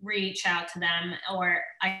can reach out to them, or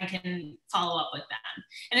I can follow up with them.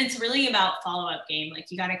 And it's really about follow-up game. Like,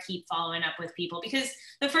 you got to keep following up with people, because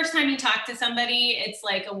the first time you talk to somebody, it's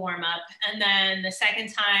like a warm up. And then the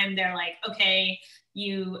second time they're like, okay,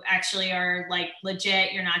 you actually are like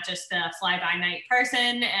legit. You're not just a fly-by-night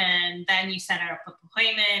person. And then you set up an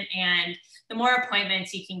appointment, and the more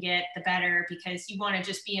appointments you can get, the better, because you want to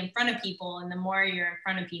just be in front of people. And the more you're in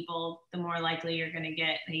front of people, the more likely you're going to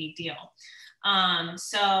get a deal.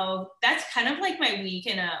 So that's kind of like my week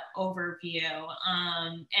in an overview.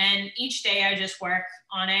 And each day I just work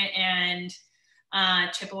on it and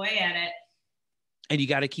chip away at it. And you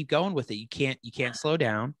got to keep going with it. You can't slow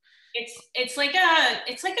down. It's like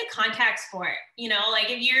a contact sport, you know, like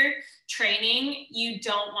if you're training, you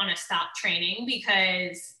don't want to stop training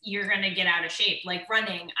because you're going to get out of shape. Like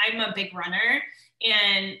running, I'm a big runner.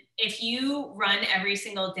 And if you run every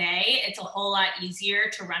single day, it's a whole lot easier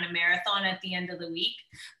to run a marathon at the end of the week.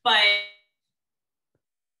 But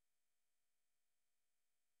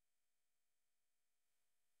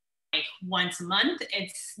like once a month,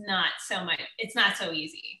 it's not so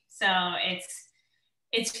easy. So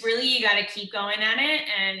it's really, you got to keep going at it,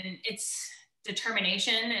 and it's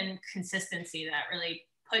determination and consistency that really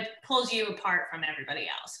pulls you apart from everybody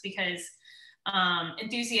else, because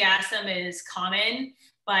enthusiasm is common,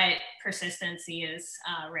 but persistency is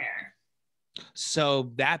rare.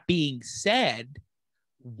 So that being said,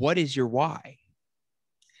 what is your why?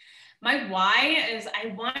 My why is I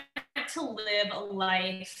want to live a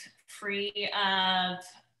life free of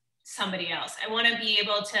somebody else. I want to be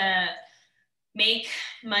able to make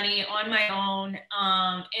money on my own,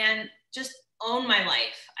 and just own my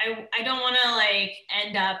life. I don't want to like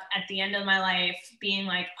end up at the end of my life being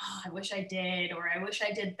like, oh, I wish I did, or I wish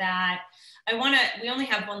I did that. We only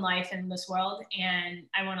have one life in this world, and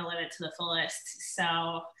I want to live it to the fullest.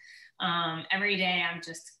 So every day I'm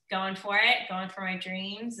just going for my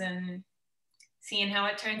dreams and seeing how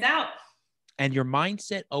it turns out. And your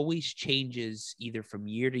mindset always changes either from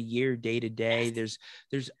year to year, day to day. Yes.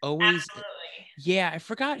 There's always, absolutely. Yeah, I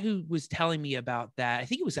forgot who was telling me about that. I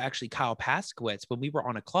think it was actually Kyle Paskowitz when we were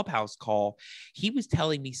on a Clubhouse call. He was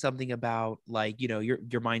telling me something about like, you know, your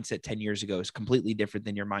mindset 10 years ago is completely different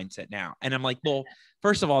than your mindset now. And I'm like, well,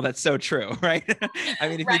 first of all, that's so true, right? I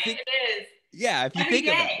mean, if right, you think, it is. yeah, if you every think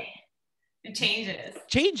day, about it. It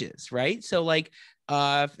changes, right? So like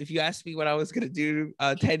If you asked me what I was going to do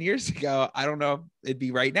 10 years ago, I don't know if it'd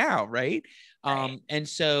be right now. Right. Right. And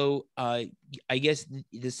so I guess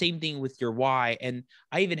the same thing with your why. And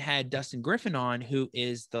I even had Dustin Griffin on, who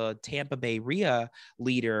is the Tampa Bay RIA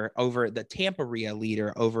leader over the Tampa RIA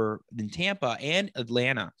leader over in Tampa and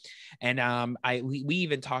Atlanta. And we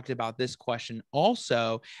even talked about this question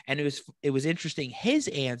also. And it was interesting, his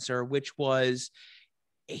answer, which was,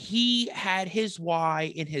 he had his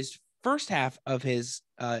why in his first half of his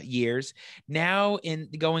years. Now, in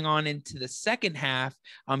going on into the second half,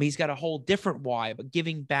 he's got a whole different why, but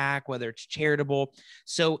giving back, whether it's charitable.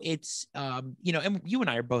 So it's and you and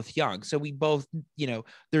I are both young, so we both,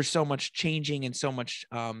 there's so much changing and so much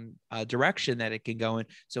direction that it can go in.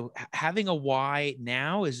 So having a why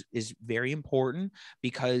now is very important,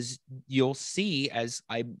 because you'll see, as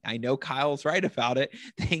I know Kyle's right about it,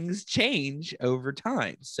 things change over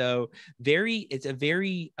time. So it's a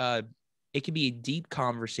very it can be a deep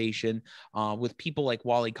conversation with people like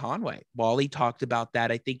Wally Conway. Wally talked about that.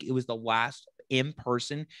 I think it was the last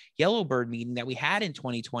in-person Yellowbird meeting that we had in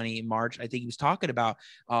 2020 in March. I think he was talking about,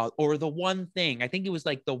 or the one thing, I think it was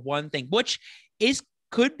like the one thing, which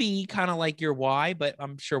could be kind of like your why, but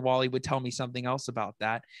I'm sure Wally would tell me something else about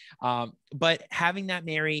that. But having that,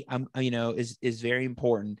 Mary, is very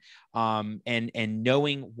important. And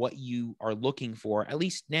knowing what you are looking for, at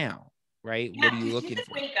least now. Right? Yeah, What are you because you looking could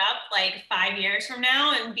for? wake up like 5 years from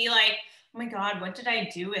now and be like, oh my God, what did I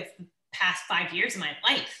do with the past 5 years of my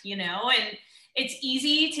life? And it's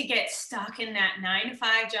easy to get stuck in that 9 to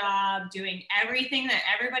 5 job, doing everything that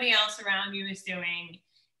everybody else around you is doing.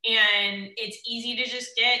 And it's easy to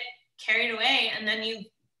just get carried away. And then you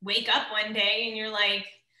wake up one day and you're like,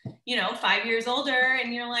 5 years older,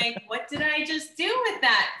 and you're like, what did I just do with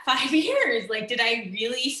that 5 years? Like, did I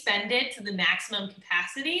really spend it to the maximum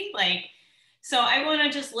capacity? Like, so I want to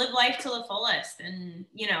just live life to the fullest and,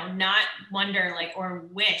 not wonder like, or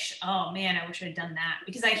wish, oh man, I wish I'd done that.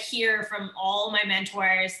 Because I hear from all my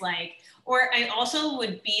mentors, like, or I also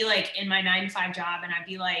would be like in my 9 to 5 job and I'd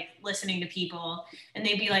be like listening to people and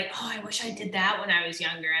they'd be like, oh, I wish I did that when I was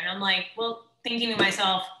younger. And I'm like, well, thinking to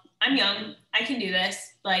myself, I'm young, I can do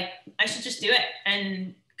this. Like, I should just do it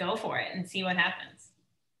and go for it and see what happens.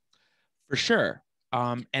 For sure.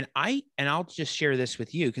 And I'll just share this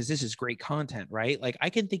with you because this is great content, right? Like,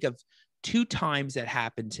 I can think of 2 times that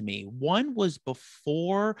happened to me. One was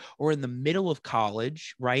before or in the middle of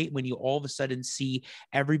college, right? When you all of a sudden see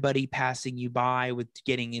everybody passing you by with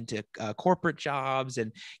getting into corporate jobs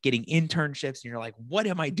and getting internships. And you're like, what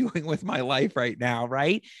am I doing with my life right now?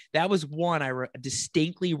 Right. That was one I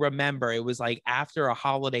distinctly remember. It was like after a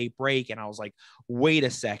holiday break. And I was like, wait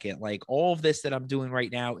a second, like all of this that I'm doing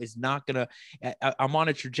right now is not going to, I'm on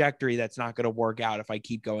a trajectory that's not going to work out if I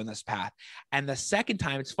keep going this path. And the second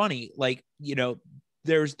time, it's funny, like,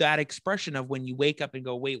 there's that expression of when you wake up and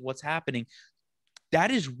go, wait, what's happening?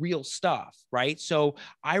 That is real stuff, right? So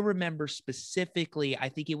I remember specifically, I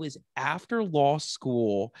think it was after law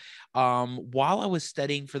school, while I was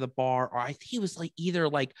studying for the bar, or I think it was like either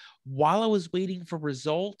like while I was waiting for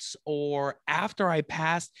results or after I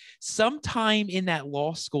passed, sometime in that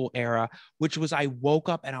law school era, which was I woke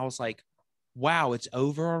up and I was like, wow, it's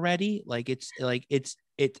over already. Like it's like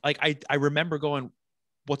I remember going,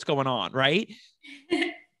 what's going on, right?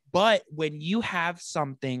 But when you have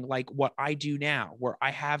something like what I do now, where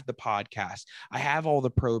I have the podcast, I have all the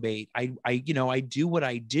probate, I do what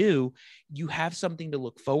I do, you have something to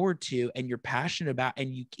look forward to and you're passionate about,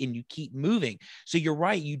 and you keep moving. So you're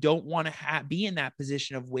right. You don't want to be in that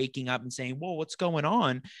position of waking up and saying, well, what's going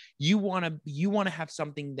on? You want to have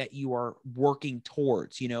something that you are working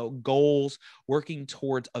towards, goals, working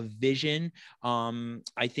towards a vision.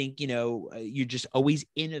 I think, you're just always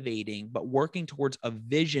innovating, but working towards a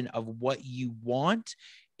vision of what you want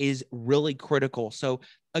is really critical. So,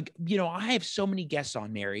 I have so many guests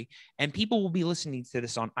on, Mary, and people will be listening to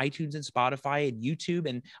this on iTunes and Spotify and YouTube.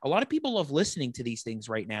 And a lot of people love listening to these things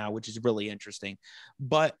right now, which is really interesting.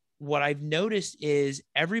 But what I've noticed is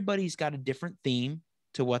everybody's got a different theme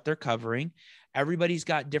to what they're covering. Everybody's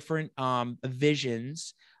got different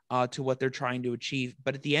visions to what they're trying to achieve.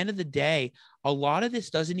 But at the end of the day, a lot of this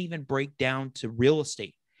doesn't even break down to real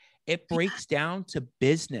estate. It breaks down to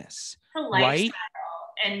business, right?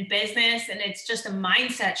 And business, and it's just a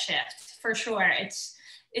mindset shift for sure.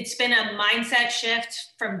 It's been a mindset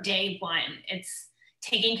shift from day one. It's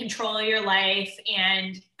taking control of your life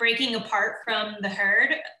and breaking apart from the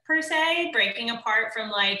herd per se, breaking apart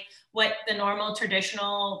from like what the normal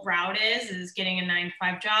traditional route is getting a 9 to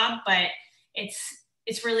 5 job. But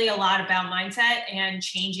it's really a lot about mindset and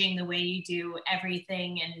changing the way you do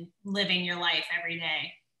everything and living your life every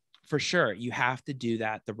day. for sure. You have to do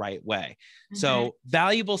that the right way. Mm-hmm. So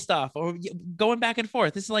valuable stuff, or going back and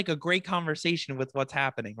forth. This is like a great conversation with what's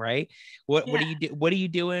happening, right? What do you do? What are you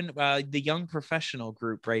doing? The young professional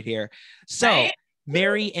group right here. So right?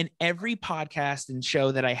 Mary, in every podcast and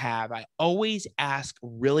show that I have, I always ask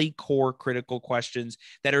really core critical questions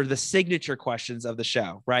that are the signature questions of the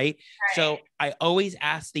show, right? So I always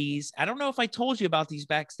ask these. I don't know if I told you about these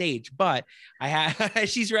backstage, but I have,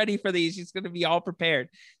 she's ready for these. She's going to be all prepared.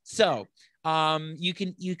 So you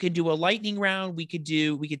can do a lightning round. We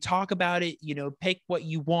could talk about it, pick what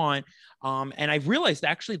you want. And I've realized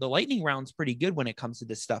actually the lightning round's pretty good when it comes to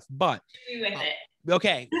this stuff, but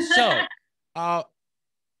okay. So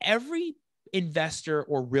every investor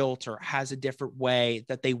or realtor has a different way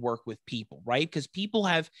that they work with people, right? Because people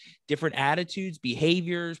have different attitudes,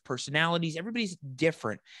 behaviors, personalities. Everybody's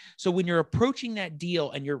different. So when you're approaching that deal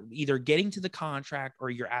and you're either getting to the contract or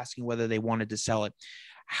you're asking whether they wanted to sell it,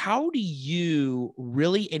 how do you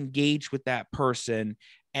really engage with that person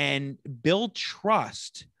and build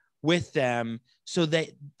trust with them so that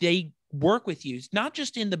they work with you, not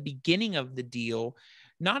just in the beginning of the deal,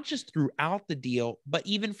 not just throughout the deal, but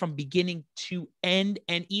even from beginning to end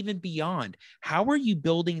and even beyond? How are you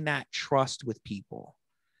building that trust with people?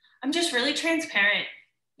 I'm just really transparent.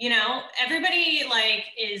 Everybody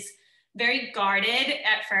is very guarded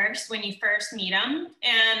at first when you first meet them.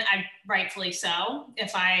 And rightfully so.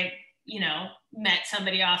 If I, met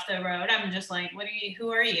somebody off the road, I'm just like, who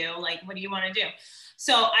are you? Like, what do you want to do?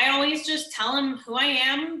 So I always just tell them who I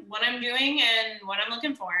am, what I'm doing, and what I'm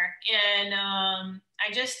looking for. And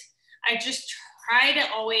I just try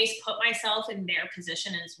to always put myself in their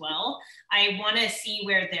position as well. I want to see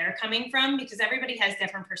where they're coming from because everybody has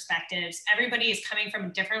different perspectives. Everybody is coming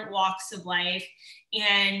from different walks of life.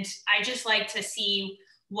 And I just like to see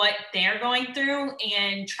what they're going through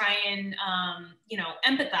and try and,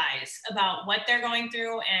 empathize about what they're going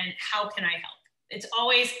through and how can I help? It's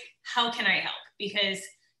always, how can I help? Because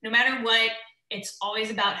no matter what, it's always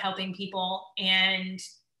about helping people and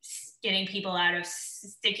getting people out of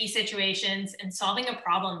sticky situations and solving a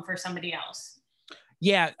problem for somebody else.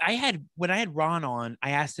 Yeah, when I had Ron on,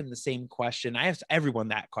 I asked him the same question. I asked everyone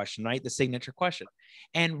that question, right? The signature question.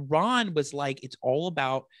 And Ron was like, it's all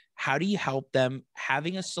about how do you help them,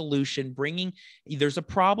 having a solution, there's a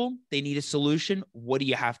problem, they need a solution. What do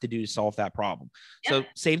you have to do to solve that problem? Yeah. So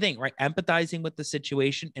same thing, right? Empathizing with the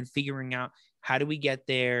situation and figuring out how do we get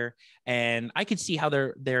there. And I could see how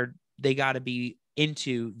they got to be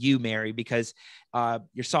into you, Mary, because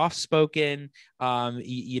you're soft-spoken,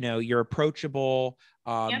 you're approachable,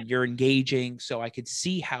 you're engaging. So I could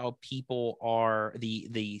see how people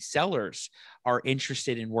the sellers are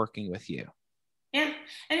interested in working with you. Yeah.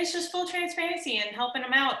 And it's just full transparency and helping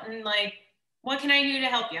them out. And what can I do to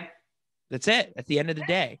help you? That's it at the end of the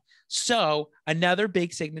day. So another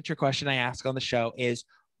big signature question I ask on the show is,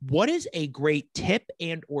 what is a great tip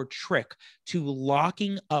and or trick to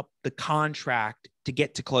locking up the contract to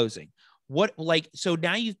get to closing? So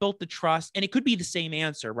now you've built the trust, and it could be the same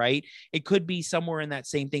answer, right? It could be somewhere in that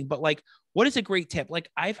same thing, but what is a great tip?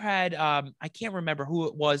 I've had, I can't remember who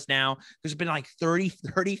it was now. There's been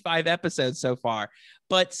 35 episodes so far,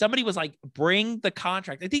 but somebody was like, bring the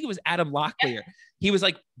contract. I think it was Adam Locklear. He was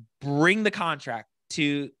like, bring the contract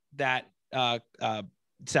to that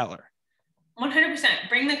seller. 100%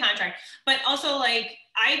 bring the contract. But also I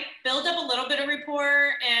build up a little bit of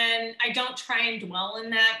rapport and I don't try and dwell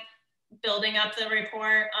in that building up the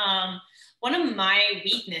rapport. One of my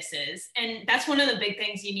weaknesses, and that's one of the big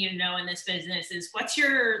things you need to know in this business, is what's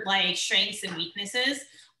your strengths and weaknesses.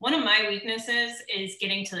 One of my weaknesses is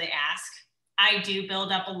getting to the ask. I do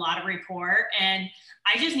build up a lot of rapport and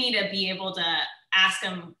I just need to be able to ask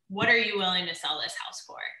them, what are you willing to sell this house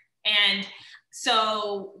for? And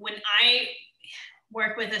so when I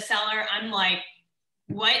work with a seller, I'm like,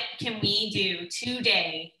 what can we do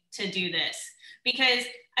today to do this? Because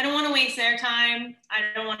I don't want to waste their time. I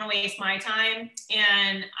don't want to waste my time.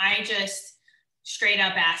 And I just straight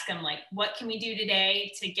up ask them, what can we do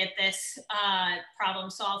today to get this problem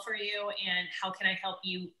solved for you? And how can I help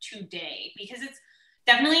you today? Because it's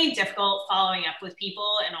definitely difficult following up with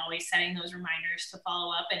people and always setting those reminders to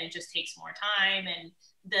follow up. And it just takes more time. And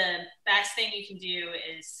the best thing you can do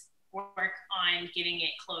is work on getting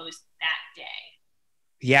it closed that day.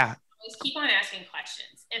 Yeah. Always keep on asking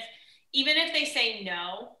questions. Even if they say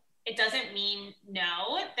no, it doesn't mean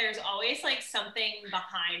no. There's always something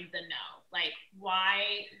behind the no.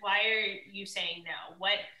 Why are you saying no?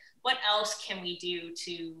 What else can we do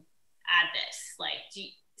to add this?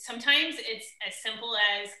 Sometimes it's as simple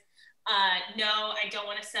as, no, I don't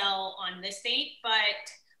want to sell on this date, but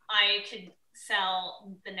I could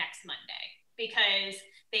sell the next Monday because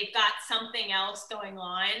they've got something else going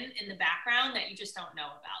on in the background that you just don't know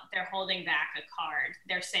about. They're holding back a card.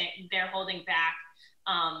 They're saying they're holding back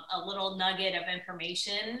a little nugget of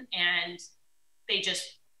information, and you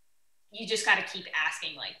just got to keep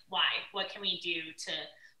asking, like, why? What can we do to?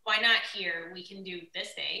 Why not here? We can do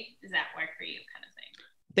this day. Does that work for you? Kind of thing.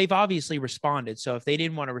 They've obviously responded. So if they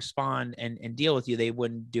didn't want to respond and deal with you, they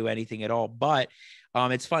wouldn't do anything at all. But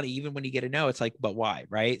it's funny, even when you get a no, it's like, but why?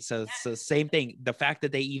 Right. So same thing. The fact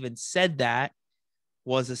that they even said that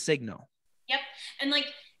was a signal. Yep. And like,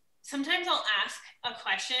 sometimes I'll ask a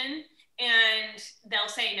question and they'll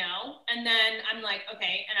say no. And then I'm like,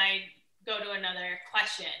 okay. And I go to another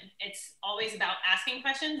question. It's always about asking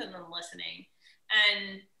questions and then listening.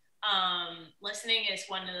 And listening is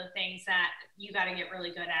one of the things that you got to get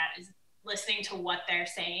really good at, is listening to what they're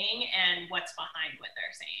saying and what's behind what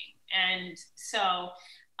they're saying. And so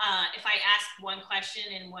if I ask one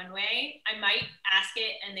question in one way, I might ask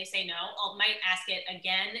it and they say no. I might ask it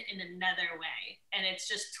again in another way. And it's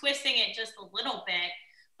just twisting it just a little bit,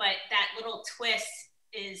 but that little twist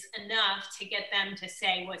is enough to get them to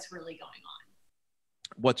say what's really going on.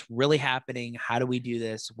 What's really happening? How do we do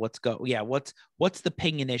this? What's the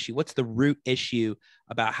pinging issue? What's the root issue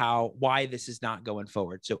about why this is not going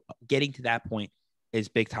forward? So getting to that point is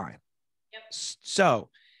big time. Yep. So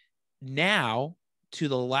now to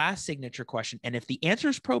the last signature question. And if the answer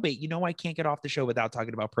is probate, I can't get off the show without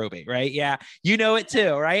talking about probate, right? Yeah. You know it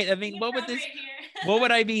too, right? I mean, what would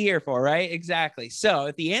I be here for? Right? Exactly. So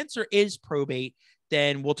if the answer is probate,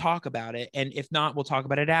 then we'll talk about it. And if not, we'll talk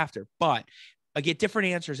about it after. But I get different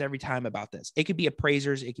answers every time about this. It could be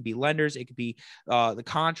appraisers. It could be lenders. It could be the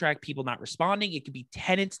contract, people not responding. It could be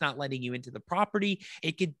tenants not letting you into the property.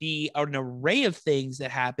 It could be an array of things that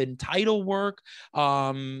happen, title work,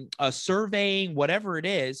 surveying, whatever it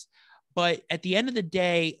is. But at the end of the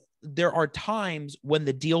day, there are times when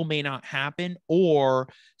the deal may not happen or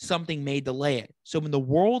something may delay it. So in the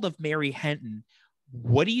world of Mary Henton,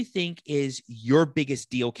 what do you think is your biggest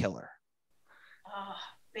deal killer?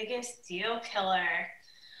 Biggest deal killer.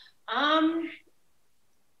 The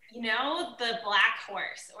black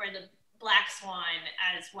horse or the black swan,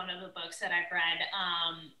 as one of the books that I've read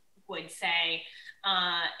would say,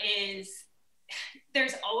 is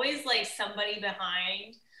there's always like somebody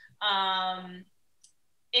behind.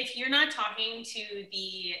 If you're not talking to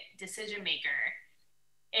the decision maker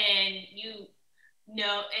and you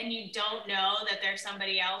don't know that there's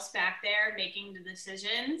somebody else back there making the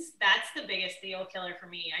decisions, that's the biggest deal killer for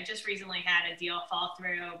me. I just recently had a deal fall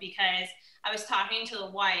through because I was talking to the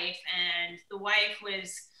wife, and the wife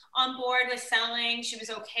was on board with selling. She was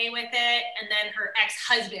okay with it. And then her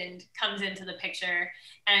ex-husband comes into the picture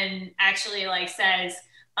and actually like says,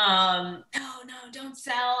 no, don't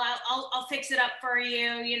sell. I'll fix it up for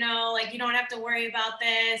you. You don't have to worry about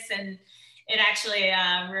this. And it actually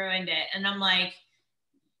ruined it. And I'm like,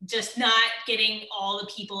 just not getting all the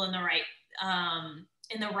people in the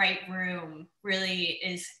right room really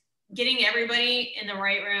is getting everybody in the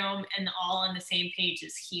right room and all on the same page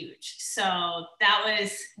is huge. So that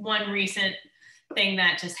was one recent thing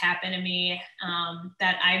that just happened to me,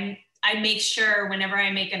 that I make sure whenever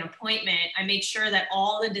I make an appointment, I make sure that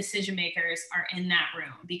all the decision makers are in that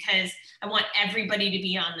room, because I want everybody to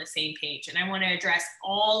be on the same page and I want to address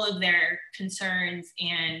all of their concerns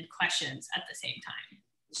and questions at the same time.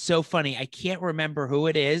 So funny. I can't remember who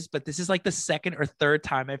it is, but this is like the second or third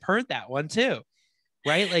time I've heard that one too,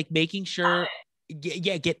 right? Like making sure,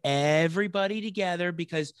 get everybody together,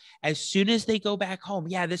 because as soon as they go back home,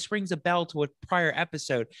 this rings a bell to a prior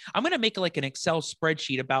episode. I'm going to make like an Excel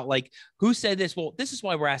spreadsheet about like who said this. Well, this is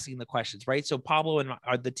why we're asking the questions, right? So Pablo and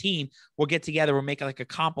the team will get together. We'll make like a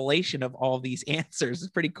compilation of all of these answers.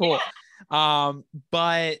 It's pretty cool.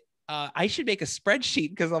 But I should make a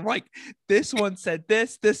spreadsheet, because I'm like, this one said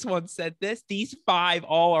this one said this, these 5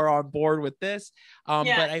 all are on board with this.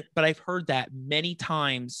 But I've heard that many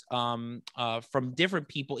times from different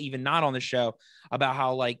people, even not on the show, about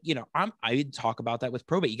how like, I talk about that with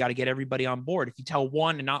probate. You got to get everybody on board. If you tell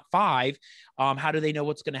 1 and not 5, how do they know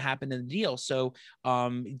what's going to happen in the deal? So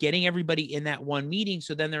getting everybody in that one meeting,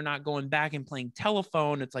 so then they're not going back and playing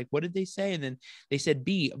telephone. It's like, what did they say? And then they said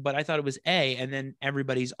B, but I thought it was A, and then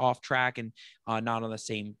everybody's off track and not on the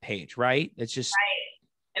same page, right? It's just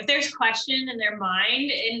right. If there's question in their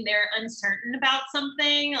mind and they're uncertain about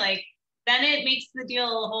something, like, then it makes the deal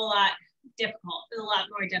a whole lot difficult. It's a lot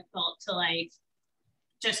more difficult to like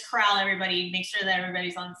just corral everybody, make sure that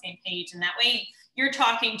everybody's on the same page, and that way you're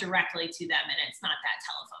talking directly to them, and it's not that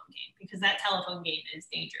telephone game, because that telephone game is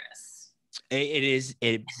dangerous. It is.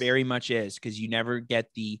 It very much is, because you never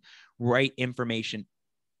get the right information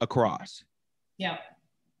across. Yeah.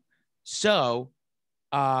 So,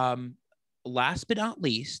 last but not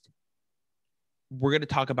least, we're going to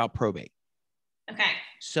talk about probate. Okay.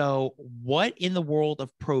 So what in the world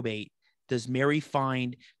of probate does Mary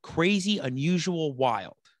find crazy, unusual,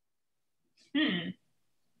 wild?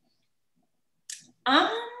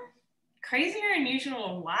 Crazy or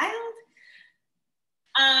unusual, wild?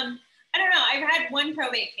 I don't know. I've had one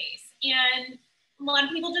probate case, and a lot of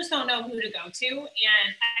people just don't know who to go to.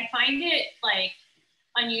 And I find it like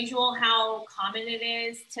unusual how common it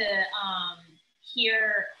is to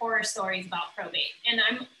hear horror stories about probate.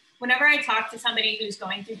 And whenever I talk to somebody who's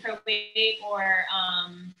going through probate or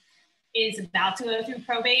is about to go through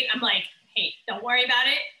probate, I'm like, hey, don't worry about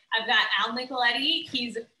it. I've got Al Nicoletti.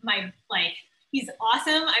 He's he's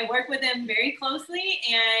awesome. I work with him very closely,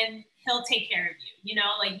 and he'll take care of you.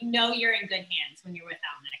 You're in good hands when you're with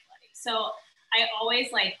Al Nicoletti. So I always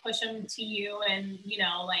push him to you, and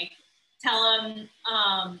tell him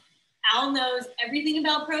Al knows everything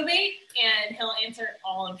about probate, and he'll answer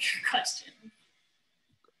all of your questions.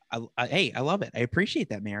 Hey, I love it. I appreciate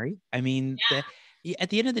that, Mary. I mean, at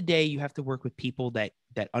the end of the day, you have to work with people that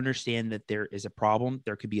understand that there is a problem.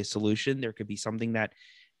 There could be a solution. There could be something that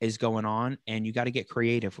is going on, and you got to get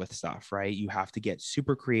creative with stuff, right? You have to get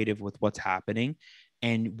super creative with what's happening,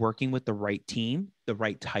 and working with the right team, the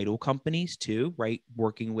right title companies too, right?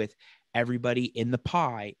 Working with everybody in the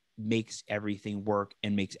pie makes everything work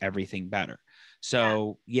and makes everything better.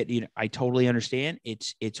 So I totally understand.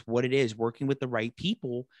 It's what it is. Working with the right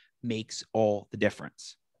people makes all the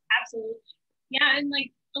difference. Absolutely. Yeah. And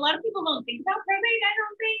a lot of people don't think about probate. I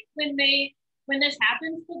don't think when this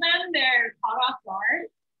happens to them, they're caught off guard,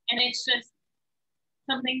 and it's just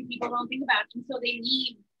something people don't think about. And so they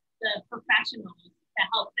need the professionals to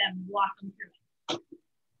help them walk them through it.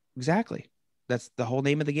 Exactly. That's the whole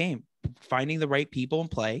name of the game. Finding the right people in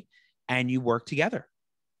play, and you work together.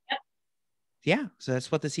 Yep. Yeah. So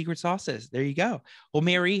that's what the secret sauce is. There you go. Well,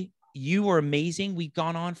 Mary, you were amazing. We've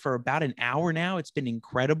gone on for about an hour now. It's been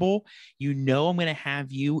incredible. I'm going to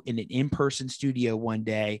have you in an in-person studio one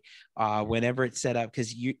day, whenever it's set up,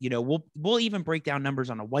 because we'll even break down numbers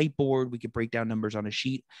on a whiteboard. We could break down numbers on a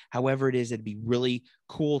sheet. However it is, it'd be really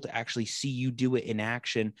cool to actually see you do it in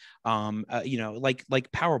action.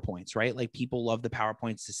 Like PowerPoints, right? Like people love the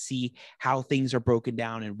PowerPoints to see how things are broken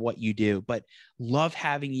down and what you do. But love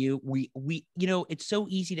having you. We it's so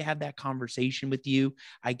easy to have that conversation with you.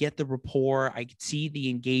 I get the rapport. I could see the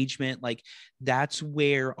engagement. Like that's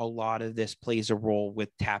where a lot of this plays a role with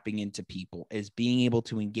tapping into people, is being able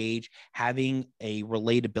to engage, having a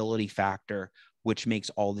relatability factor, which makes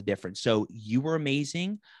all the difference. So you were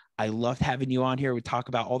amazing. I loved having you on here. We talk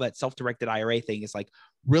about all that self-directed IRA thing. It's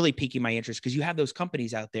really piquing my interest, because you have those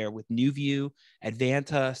companies out there with NewView,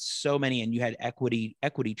 Advanta, so many, and you had equity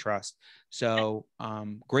trust. So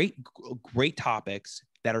great topics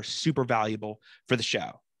that are super valuable for the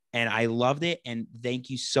show. And I loved it. And thank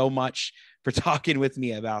you so much for talking with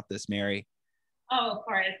me about this, Mary. Oh, of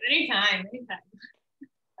course. Anytime.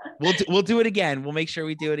 We'll do it again. We'll make sure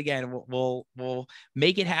we do it again. We'll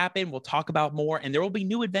make it happen. We'll talk about more, and there will be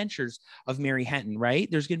new adventures of Mary Henton, right?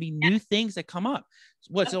 There's going to be new things that come up.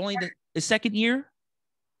 What's only the second year?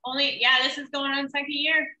 This is going on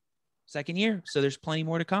second year. So there's plenty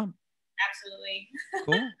more to come. Absolutely.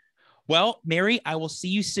 Cool. Well, Mary, I will see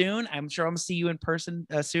you soon. I'm sure I'm going to see you in person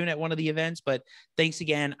soon at one of the events, but thanks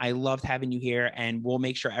again. I loved having you here, and we'll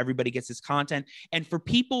make sure everybody gets this content. And for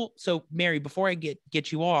people, so Mary, before I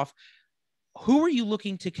get you off, who are you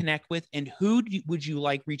looking to connect with, and would you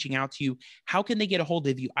like reaching out to you? How can they get a hold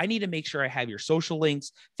of you? I need to make sure I have your social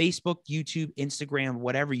links, Facebook, YouTube, Instagram,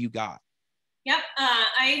 whatever you got. Yep.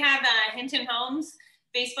 I have Henton Homes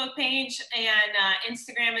Facebook page and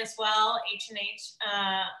Instagram as well. H&H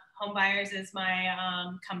Home Buyers is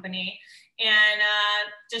my company. And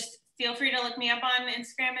just feel free to look me up on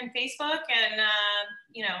Instagram and Facebook. And,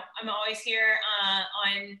 I'm always here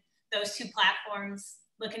on those two platforms,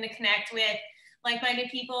 looking to connect with like-minded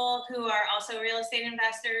people who are also real estate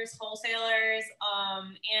investors, wholesalers,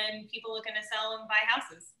 and people looking to sell and buy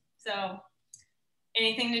houses. So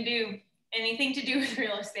anything to do with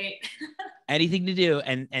real estate. Anything to do.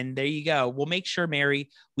 And there you go. We'll make sure, Mary,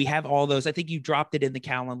 we have all those. I think you dropped it in the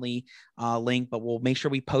Calendly link, but we'll make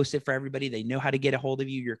sure we post it for everybody. They know how to get a hold of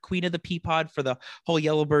you. You're queen of the Peapod for the whole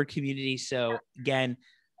Yellowbird community. So again,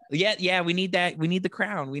 we need that. We need the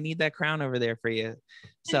crown. We need that crown over there for you.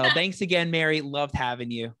 So thanks again, Mary. Loved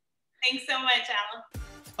having you. Thanks so much,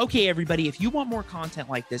 Al. Okay, everybody, if you want more content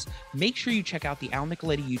like this, make sure you check out the Al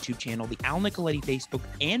Nicoletti YouTube channel, the Al Nicoletti Facebook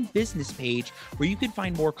and business page, where you can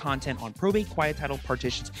find more content on probate, quiet title,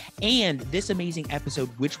 partitions, and this amazing episode,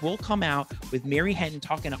 which will come out with Mary Henton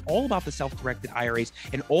talking all about the self-directed IRAs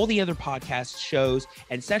and all the other podcast shows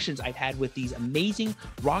and sessions I've had with these amazing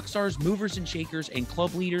rock stars, movers and shakers, and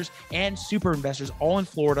club leaders and super investors all in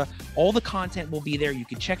Florida. All the content will be there. You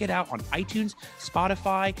can check it out on iTunes,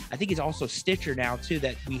 Spotify. I think it's also Stitcher now too,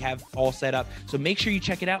 that we have all set up. So make sure you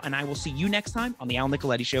check it out, and I will see you next time on the Al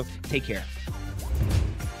Nicoletti Show. Take care.